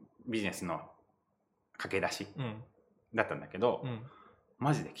いうビジネスの駆け出しだったんだけど、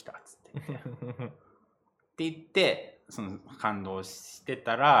マジで来たっつってって言ってその感動して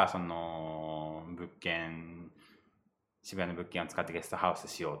たら、その渋谷の物件を使ってゲストハウス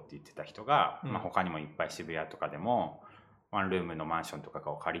しようって言ってた人が、他にもいっぱい渋谷とかでもワンルームのマンションと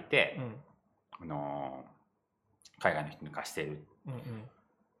かを借りて、海外の人に貸してる、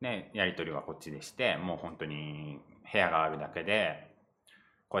でやり取りはこっちでして、もう本当に部屋があるだけで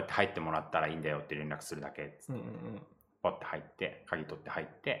こうやって入ってもらったらいいんだよって連絡するだけっつって、ポッて入って鍵取って入っ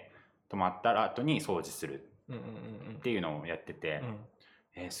て泊まったら後に掃除するっていうのをやってて、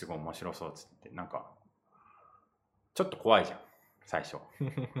すごい面白そうっつって、なんかちょっと怖いじゃん最初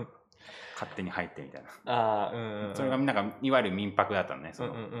勝手に入ってみたいな。それがなんかいわゆる民泊だったのね。そ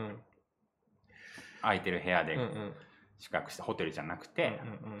の、空いてる部屋で宿泊してホテルじゃなくて、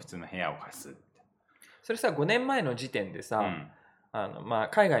普通の部屋を貸す。それさ5年前の時点でさ、まあ、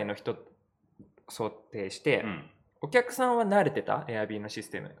海外の人想定して、お客さんは慣れてた？エアビーのシス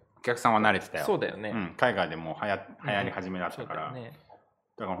テム。お客さんは慣れてたよ。そうだよね。海外でも流行り始めだったから、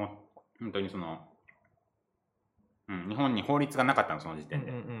だから本当にその、日本に法律がなかったのその時点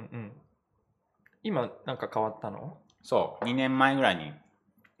で。今なんか変わったの？そう2年前ぐらいに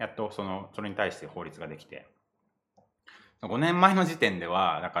やっとそれに対して法律ができて、5年前の時点で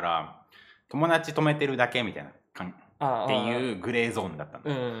はだから友達泊めてるだけみたいなっていうグレーゾーンだった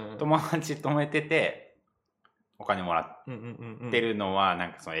の。友達泊めててお金もらってるのはな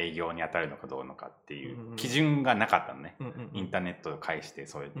んかその営業に当たるのかどうのかっていう基準がなかったのね。インターネットを介して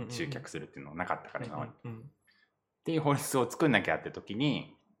そういう集客するっていうのがなかったから今まで。っていう法律を作んなきゃって時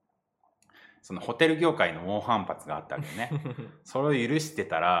に、そのホテル業界の猛反発があったわけね。それを許して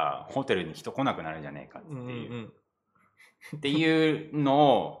たらホテルに人来なくなるんじゃねえかっていう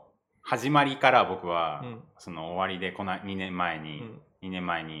のを始まりから僕はその終わりで2年前に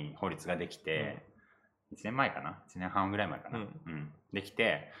法律ができて、1年前かな1年半ぐらい前かな、でき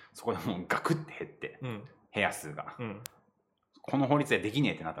て、そこでもうガクって減って、部屋数が、この法律でできね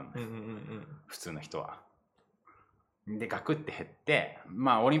えってなったのね、普通の人は。でガクって減って、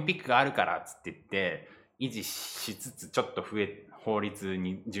まあオリンピックがあるからっつって言って維持しつつちょっと法律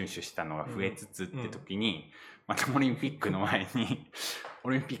に遵守したのが増えつつって時に、またオリンピックの前にオ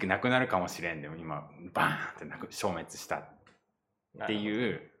リンピックなくなるかもしれんでも今バーンって消滅したって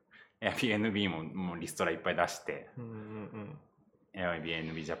いう Airbnb もリストラいっぱい出して、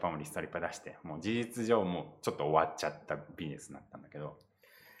Airbnb ジャパンもリストラいっぱい出して、もう事実上もうちょっと終わっちゃったビジネスになったんだけど、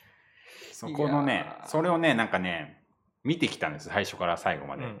そこのねそれをねなんかね見てきたんです最初から最後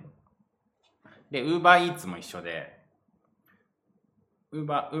まで。で UberEats も一緒で、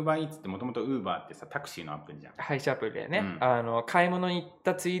UberEats ってもともと Uber ってさタクシーのアプリじゃん。配車アプリでね、買い物に行っ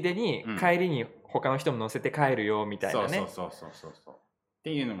たついでに、帰りに他の人も乗せて帰るよみたいなね。そうっ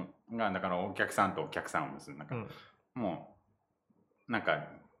ていうのがだからお客さんとお客さんを結んだから、もうなんか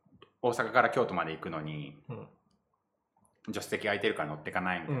大阪から京都まで行くのに、助手席空いてるから乗ってか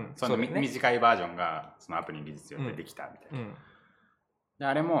ないみたいな、その短いバージョンがそのアプリの技術によってできたみたいな、で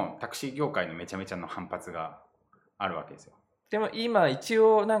あれもタクシー業界のめちゃめちゃの反発があるわけですよ。でも今一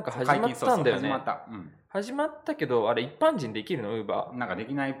応なんか始まったんだよね。始まったけど、あれ一般人できるの？ Uber なんかで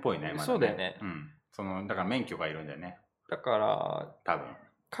きないっぽいね、まだね。そうだよね、だから免許がいるんだよね。だから多分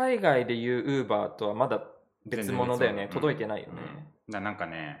海外でいう Uber とはまだ別物だよね。届いてないよね、なんか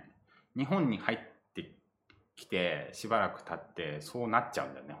ね日本に入ってきてしばらく経ってそうなっちゃう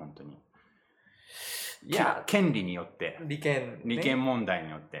んだよね本当に。いや権利によって、利権問題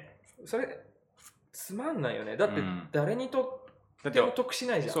によって、それつまんないよね。だって誰にとっても得し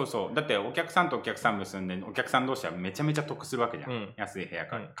ないじゃん。そうだってお客さんとお客さん結んでお客さん同士はめちゃめちゃ得するわけじゃん、安い部屋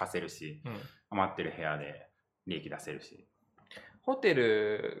貸せるし、余ってる部屋で利益出せるし。ホテ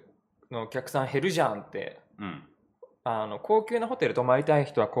ルのお客さん減るじゃんって、高級なホテル泊まりたい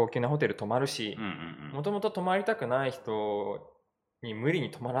人は高級なホテル泊まるし、もともと泊まりたくない人に無理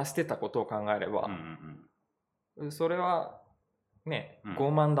に泊まらせてたことを考えれば、それはね、傲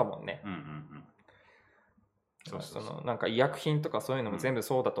慢だもんね。なんか医薬品とかそういうのも全部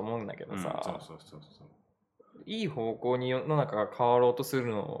そうだと思うんだけどさ、いい方向に世の中が変わろうとする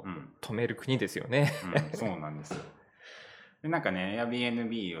のを止める国ですよね。そうなんですよ。でなんかね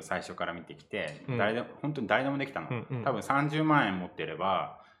Airbnb を最初から見てきて、本当に誰でもできたの、多分30万円持ってれ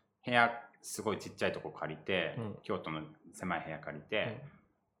ば部屋すごいちっちゃいとこ借りて、京都の狭い部屋借りて、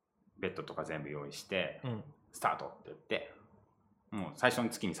ベッドとか全部用意して、スタートって言ってもう最初の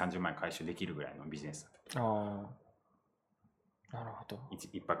月に30万円回収できるぐらいのビジネスだった。なるほど。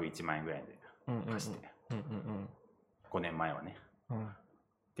1泊1万円ぐらいで貸して、5年前はね、っ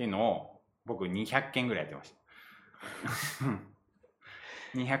ていうのを僕200件ぐらいやってました。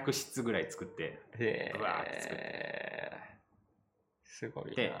200室ぐらい作ってうわーって作って、すごい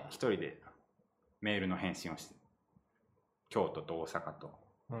な。で一人でメールの返信をして、京都と大阪と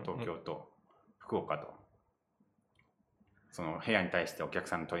東京と福岡とその部屋に対してお客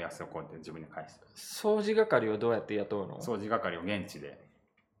さんの問い合わせをこうやって自分で返す。掃除係をどうやって雇うの？掃除係を現地で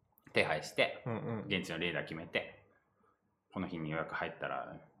手配して、現地のレーダー決めて、この日に予約入った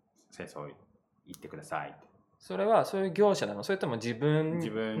ら清掃行ってくださいって。それはそういう業者なの？それとも自分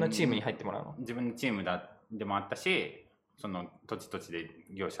のチームに入ってもらうの？自分のチームでもあったし、その土地で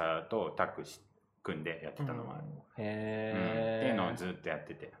業者とタッグ組んでやってたのもある。っていうのをずっとやっ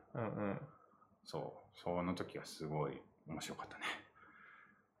てて、その時はすごい面白かったね。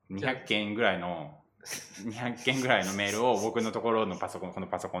200件ぐらいのメールを僕のところのこの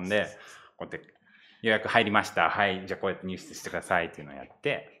パソコンでこうやって予約入りました、はいじゃあこうやって入室してくださいっていうのをやっ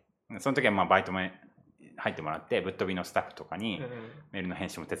て、その時はまあバイトも入ってもらってButtobiのスタッフとかにメールの返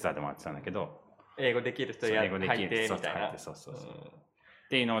信も手伝ってもらってたんだけど、英語できる人やってみたいなそうっ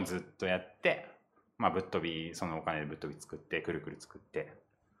ていうのをずっとやって、まあButtobiそのお金でButtobi作ってくるくる作ってっ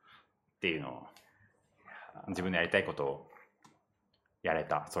ていうのを自分でやりたいことをやれ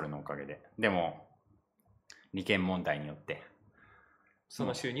た、それのおかげで。でも利権問題によってそ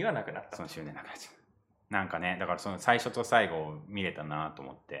の収入はなくなった。その収入なくなっちゃう。なんかね、だからその最初と最後を見れたなと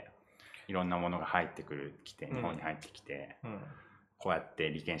思って、いろんなものが入ってきて、日本に入ってきて、こうやって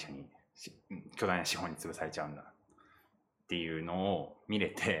利権者に巨大な資本に潰されちゃうんだっていうのを見れ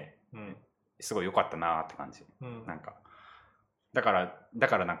て、すごい良かったなって感じ。なんかだから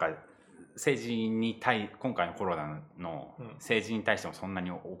なんか政治に今回のコロナの政治に対してもそんな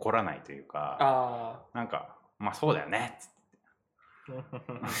に怒らないというか、なんかまあそうだよねっつって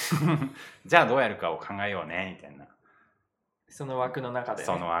じゃあどうやるかを考えようねみたいな、その枠の中で、ね、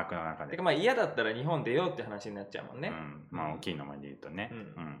その枠の中で。まあ嫌だったら日本出ようって話になっちゃうもんね。まあ大きいのまで言うとね、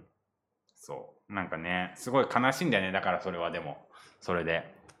そうなんかねすごい悲しいんだよね。だからそれはでもそれ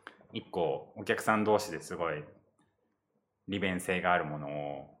で一個お客さん同士ですごい利便性があるもの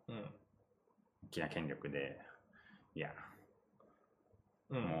を、大きな権力で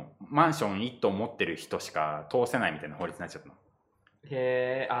もうマンション1棟持ってる人しか通せないみたいな法律になっちゃったの。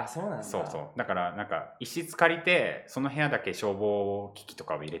へえ、そうなんだ。そうだからなんか一室借りてその部屋だけ消防機器と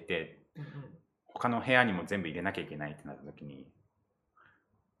かを入れて、他の部屋にも全部入れなきゃいけないってなった時に、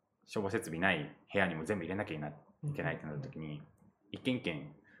消防設備ない部屋にも全部入れなきゃいけないってなった時に、一軒一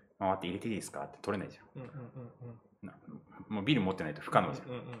軒回って入れていいですかって取れないじゃん。もうビル持ってないと不可能じゃん。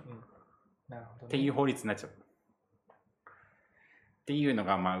なるほどね、っていう法律になっちゃう。っていうの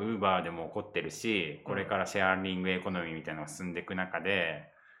がまあウーバーでも起こってるし、これからシェアリングエコノミーみたいなのが進んでいく中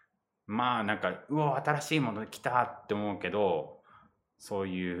で、まあなんかうわ新しいもの来たって思うけど、そう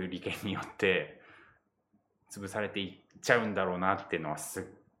いう利権によって潰されていっちゃうんだろうなっていうのはす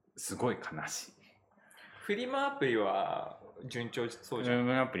ごい悲しい。フリマアプリは順調そうじゃん。フ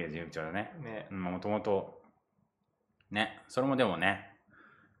リマアプリは順調だね。もともとね、それもでもね、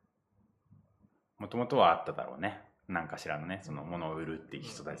もともとはあっただろうね。何かしらのね、そのものを売るっていう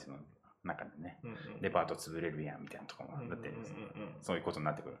人たちの中でね、デパート潰れるやんみたいなところもだって、そういうことに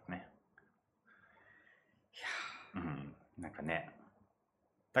なってくるね。いや、なんかね、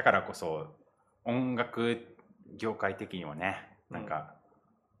だからこそ音楽業界的にもね、なんか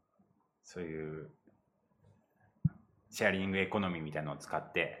そういうシェアリングエコノミーみたいなのを使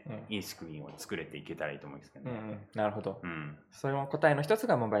っていい仕組みを作れていけたらいいと思うんですけどね。なるほど。それも答えの一つ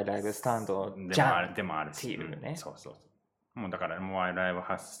がモバイルライブスタンドでもあるし、もうだからモバイルライブ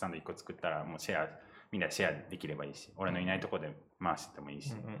ハウススタンド1個作ったらもうみんなシェアできればいいし、俺のいないとこで回してもいい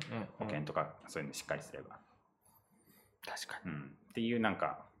し、保険とかそういうのしっかりすれば。確かに。っていうなん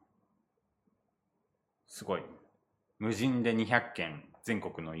かすごい無人で200軒全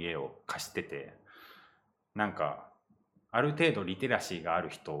国の家を貸してて、なんかある程度リテラシーがある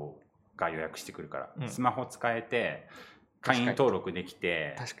人が予約してくるから、スマホ使えて会員登録でき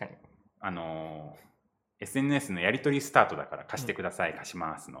て、確かにSNS のやり取りスタートだから貸してください、貸し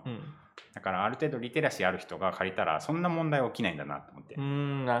ますの、だからある程度リテラシーある人が借りたらそんな問題起きないんだなと思って。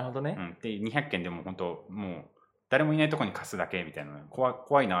なるほどね。で200件でも本当もう誰もいないとこに貸すだけみたいな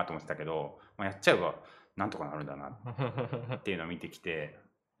怖いなと思ってたけど、やっちゃえばなんとかなるんだなっていうのを見てきて、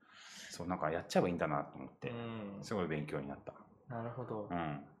そうなんかやっちゃえばいいんだなと思って、すごい勉強になった。なるほど。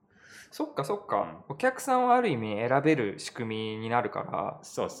そっか、お客さんはある意味選べる仕組みになるから、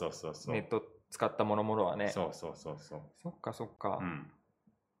そうネット使ったものはね。そう。そっか。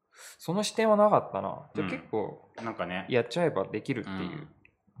その視点はなかったな。じゃあ結構なんかね、やっちゃえばできるっていう。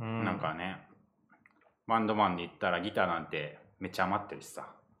なんかね、バンドマンで言ったらギターなんてめっちゃ余ってるし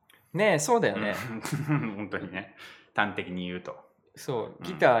さ。ねえ、そうだよね。本当にね、端的に言うと。そう、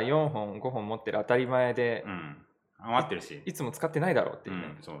ギター4本5本持ってる当たり前で、余ってるし、いつも使ってないだろうっていう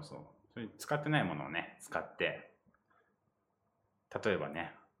ね。そうそれ使ってないものをね使って、例えば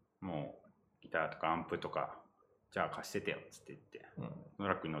ね、もうギターとかアンプとかじゃあ貸しててよっつって言って、ト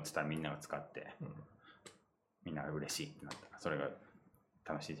ラックに乗ってたらみんなが使って、みんなが嬉しいってなったらそれが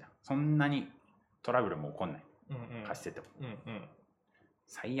楽しいじゃん。そんなにトラブルも起こんない、貸してても、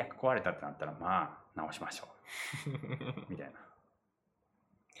最悪壊れたってなったらまあ直しましょうみたいなっ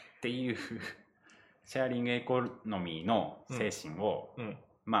ていうシェアリングエコノミーの精神を、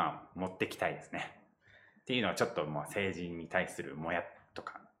まあ持ってきたいですねっていうのはちょっともう政治に対するもやっと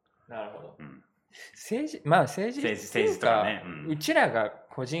か。なるほど。政治っていうか、ね、うちらが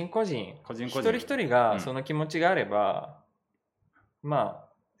個人一人一人がその気持ちがあれば、ま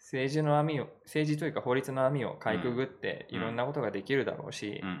あ政治というか法律の網をかいくぐっていろんなことができるだろう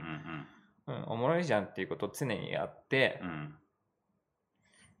し、おもろいじゃんっていうことを常にやって、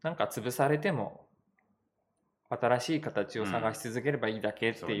なんか潰されても新しい形を探し続ければいいだ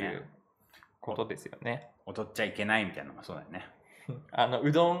けっていうことですよね。踊っちゃいけないみたいなのもそうだよね。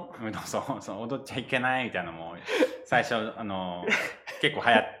うどんそう踊っちゃいけないみたいなのも最初結構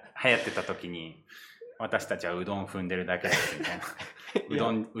流行ってた時に私たちはうどん踏んでるだけだみたいな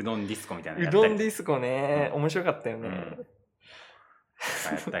うどんディスコみたいなのやったり、うどんディスコね、面白かったよね、や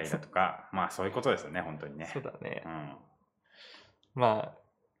ったりだとかまあそういうことですよね本当にね。そうだね、まあ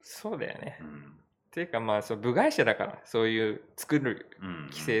そうだよね、っていうかまあそう部外者だからそういう作る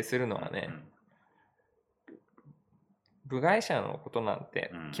規制するのはね、部外者のことなん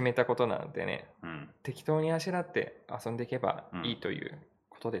て、決めたことなんてね、適当にあしらって遊んでいけばいいという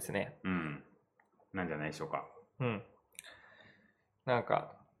ことですね。なんじゃないでしょうか。なん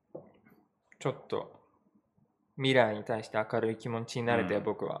かちょっと未来に対して明るい気持ちになれて、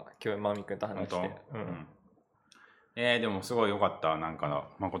僕は今日マミ君と話して、でもすごい良かった。なんか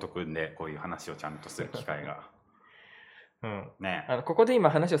誠君でこういう話をちゃんとする機会が。ね、ここで今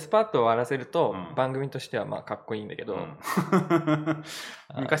話をスパッと終わらせると、番組としてはまあかっこいいんだけど、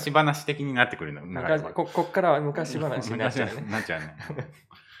昔話的になってくるの。こっからは昔話になっちゃうね。なっちゃうね。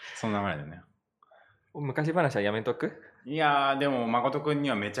そんな前だね。昔話はやめとく？いやーでも誠君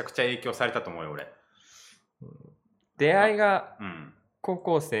にはめちゃくちゃ影響されたと思うよ俺。出会いが高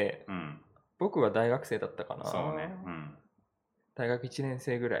校生、僕は大学生だったかな。そうね。大学1年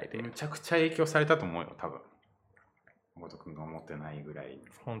生ぐらいで。めちゃくちゃ影響されたと思うよ多分。誠君が思ってないぐらい。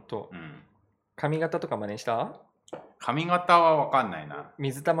本当。髪型とか真似した？髪型は分かんないな。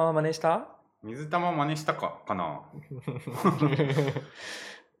水玉は真似した？水玉真似したかな。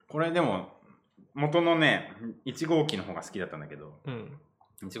これでも元のね1号機の方が好きだったんだけど、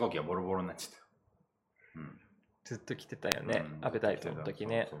1号機はボロボロになっちゃった。ずっと着てたよね、アペタイトの時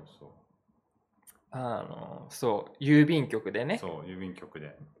ね。そう郵便局でね。そう郵便局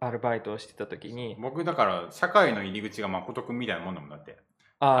でアルバイトをしてた時に、僕だから社会の入り口が誠君みたいなもんだもんだって。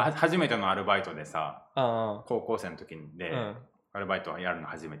初めてのアルバイトでさ、高校生の時で、アルバイトやるの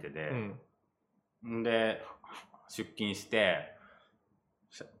初めてで、で出勤して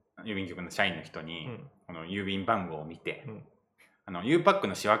郵便局の社員の人に、この郵便番号を見て、U パック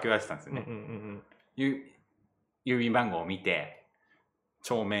の仕分けをやってたんですよね。郵便番号を見て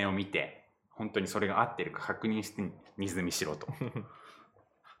帳面を見て本当にそれが合ってるか確認して荷積みしろと。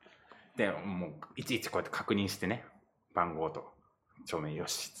でもういちいちこうやって確認してね、番号と帳面よ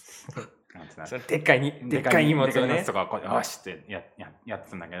しそれでっかい荷物をねとかこうよしってやっ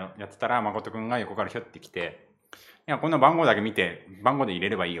てたんだけど、やってたら誠君が横からひょってきて、いやこんな番号だけ見て番号で入れ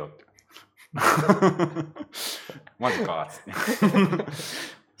ればいいよってマジかっつって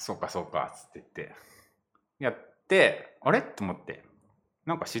そうかっつって言ってやってあれと思って、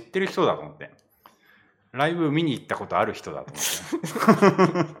なんか知ってる人だと思って、ライブ見に行ったことある人だと思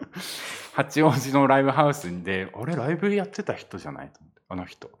って八王子のライブハウスであれライブやってた人じゃないと思って、あの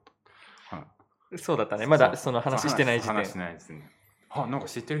人、そうだったね。まだその話してない時点。話してないですね。なんか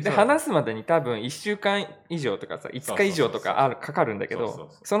知ってる人で話すまでに多分1週間以上とかさ5日以上とかかかるんだけど、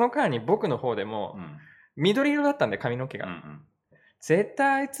その間に僕の方でも緑色だったんで髪の毛が、絶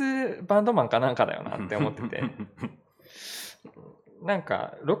対あいつバンドマンかなんかだよなって思っててなん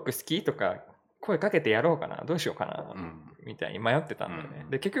かロック好きとか声かけてやろうかな、どうしようかな、みたいに迷ってたんだよね。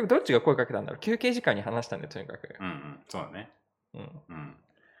で結局どっちが声かけたんだろう。休憩時間に話したんでとにかく、そうだね。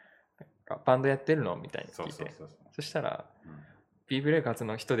バンドやってるのみたいに聞いて、そしたらビーブレイカーズ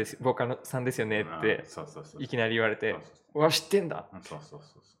の人です、ボーカルさんですよねっていきなり言われて、うわ知ってんだ。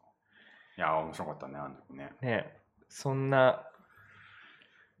いや面白かったねあの時ね。ね、そんな、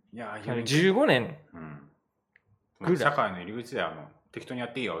いや15年ぐらい社会の入り口で適当にや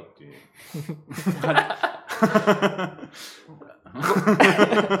っていいよっていう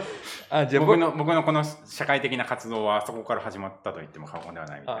じゃあ僕のこの社会的な活動はそこから始まったと言っても過言では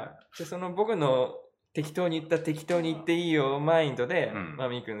ないみたいな。じゃあその僕の適当に言っていいよマインドで、マ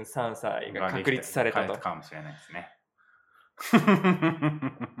ミ君3歳が確立されたと。かもしれないですね。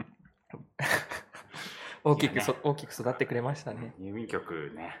大きく育ってくれましたね。郵便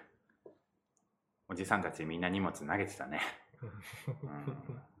局ね、おじさんたちみんな荷物投げてたね。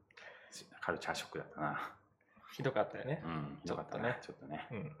カルチャーショックだったな。ひどかったよね。ひどかったね。ちょっとね。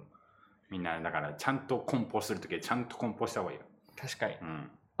みんなだからちゃんと梱包するときはちゃんと梱包した方がいいよ。確かに。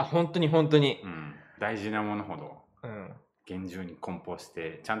本当に、大事なものほど厳重に梱包し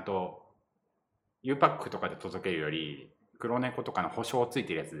てちゃんと U パックとかで届けるより黒猫とかの保証つい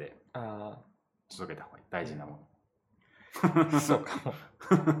てるやつで届けた方がいい。大事なもの。そうかも。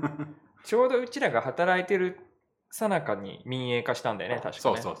ちょうどうちらが働いてる最中に民営化したんだよね、確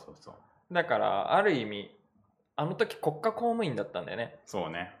かね。そう。だからある意味あの時国家公務員だったんだよね。そ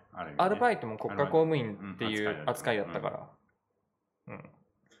うね。アルバイトも国家公務員っていう扱いだったから。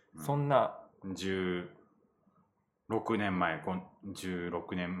そんな16年前、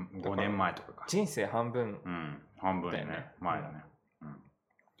16年、5年前とかか。人生半分。半分ね。前だね。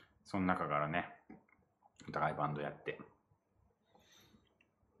その中からね、お互いバンドやって。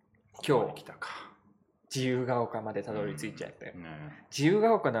今日来たか。自由が丘までたどり着いちゃったよ。自由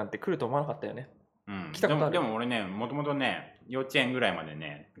が丘なんて来ると思わなかったよね。来たことある？でも俺ね、もともとね、幼稚園ぐらいまで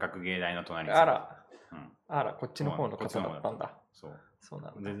ね、学芸大の隣に。あら、こっちの方の方だったんだ。そう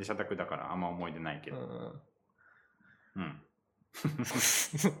なんだ。全然社宅だからあんま思い出ないけど。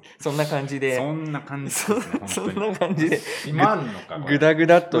そんな感じで。そんな感じですね、そんな感じで。今あんのか、グダグ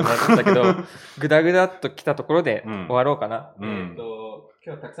ダっとなったけど、グダグダっと来たところで終わろうかな。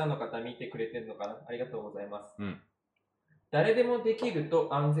今日たくさんの方見てくれてるのかな。ありがとうございます。誰でもできる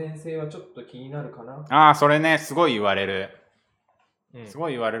と安全性はちょっと気になるかな。それね、すごい言われる。すご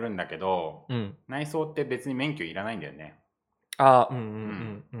い言われるんだけど、内装って別に免許いらないんだよね。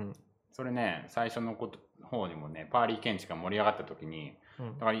それね、最初の方にもね、パーリー建築が盛り上がった時に、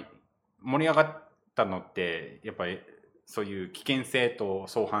だから盛り上がったのってやっぱりそういう危険性と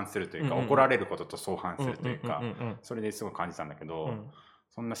相反するというか、怒られることと相反するというか、それですごい感じたんだけど、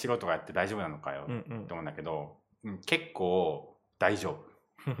そんな素人がやって大丈夫なのかよって思うんだけど、結構大丈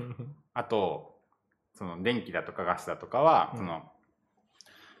夫。あとその電気だとかガスだとかは、その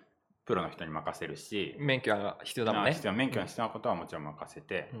プロの人に任せるし、免許が必要だもんね。免許が必要なことはもちろん任せ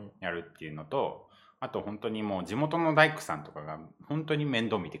てやるっていうのと、あと本当にもう地元の大工さんとかが本当に面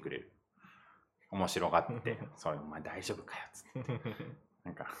倒見てくれる。面白がって「それお前大丈夫かよ」っつって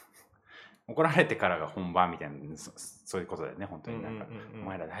なんか怒られてからが本番みたいな、そういうことだよね。本当になんか「お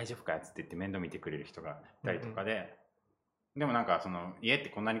前ら大丈夫かよ」っつって言って面倒見てくれる人がいたりとかで、でもなんかその家って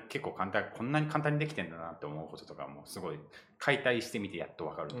こんなに簡単にできてんだなって思うこととかもすごい解体してみてやっと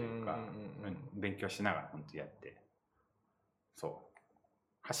分かるというか、勉強しながら本当やって、そう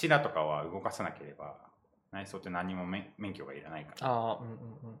柱とかは動かさなければ内装って何も免許がいらないから、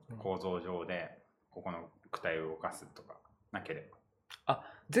構造上でここの躯体を動かすとかなければ。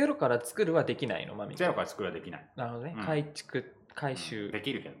ゼロから作るはできないの？ゼロから作るはできない。なるほどね。改修、で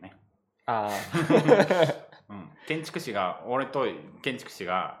きるけどね。建築士が俺と建築士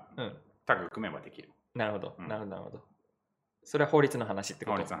がタッグ組めばできる。なるほど、なるほど。それは法律の話って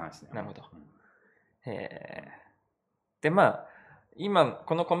こと？法律の話ね。なるほど。で今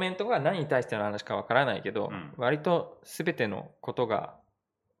このコメントが何に対しての話かわからないけど、割と全てのことが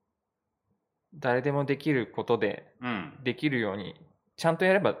誰でもできることでできるようにちゃんと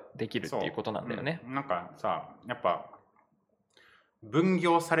やればできるっていうことなんだよね。なんかさ、やっぱ分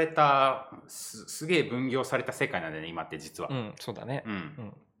業されたすげえ分業された世界なんだよね今って実は。そうだね。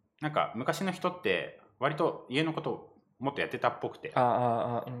なんか昔の人って割と家のことをもっとやってたっぽくて、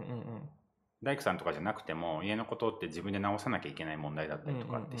大工さんとかじゃなくても家のことって自分で直さなきゃいけない問題だったりと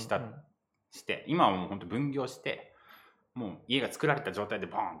かってして今はもう本当分業して、もう家が作られた状態で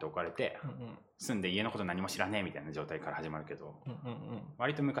ボーンと置かれて、住んで家のこと何も知らねえみたいな状態から始まるけど、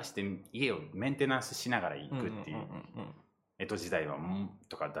割と昔って家をメンテナンスしながら行くっていう、江戸時代は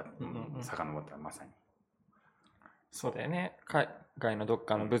とかだ遡ったらまさにそうだよね。海外のどっ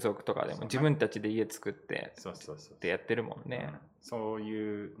かの部族とかでも自分たちで家作ってってやってるもんね。そう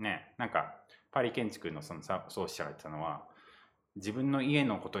いうね、なんかパリ建築のその創始者が言ってたのは、自分の家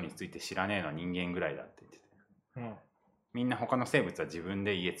のことについて知らねえのは人間ぐらいだって言ってて、みんな他の生物は自分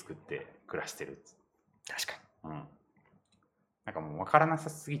で家作って暮らしてる。確かに。なんかもう分からなさ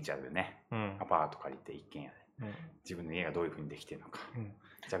すぎちゃうよね。アパート借りて一軒家で。自分の家がどういうふうにできてるのか、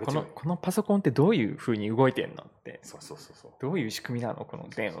このパソコンってどういうふうに動いてんのって、どういう仕組みなのこの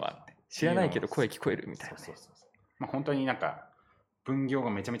電話って知らないけど声聞こえるみたいな。本当になんか分業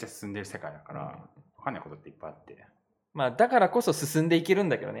がめちゃめちゃ進んでる世界だから、分かんないことっていっぱいあって、だからこそ進んでいけるん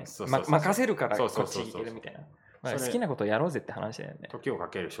だけどね。任せるからこっちいけるみたいな。好きなことやろうぜって話だよね。時をか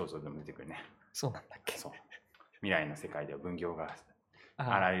ける肖像でも出てくるね。そうなんだっけ。未来の世界では分業が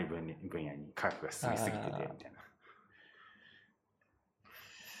あらゆる分野に科学が進みすぎててみたいな。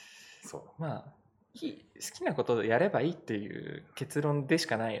好きなことでやればいいっていう結論でし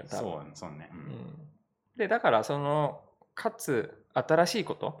かないよ。そうね。でだからかつ新しい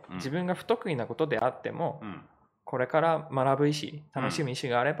こと、自分が不得意なことであっても、これから学ぶ意思、楽しむ意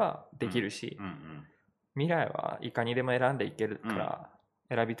思があればできるし、未来はいかにでも選んでいけるから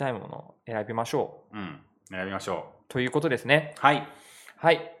選びたいものを選びましょう。うん。選びましょう。ということですね。はい。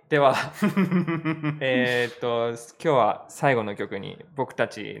はい。では、今日は最後の曲に僕た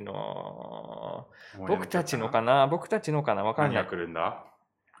ちのかなわかんない。何が来るんだ？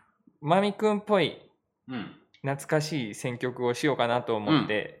まみくんっぽいうん。懐かしい選曲をしようかなと思っ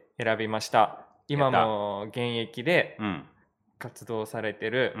て選びました。今も現役で活動されて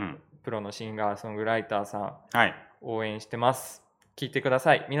るプロのシンガーソングライターさん、はい、応援してます。聞いてくだ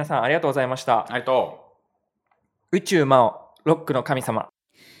さい。皆さんありがとうございました。ありがとう。宇宙魔王、ロックの神様。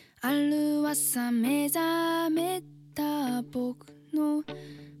ある朝目覚めた僕の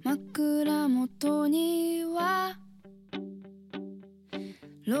枕元には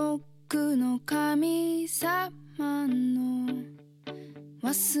ロックの神様の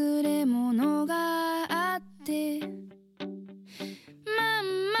忘れ物があってま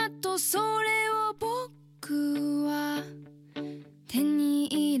んまとそれを僕は手に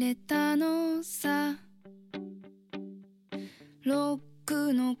入れたのさ。ロッ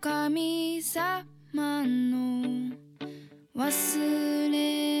クの神様の忘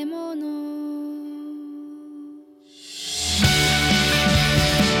れ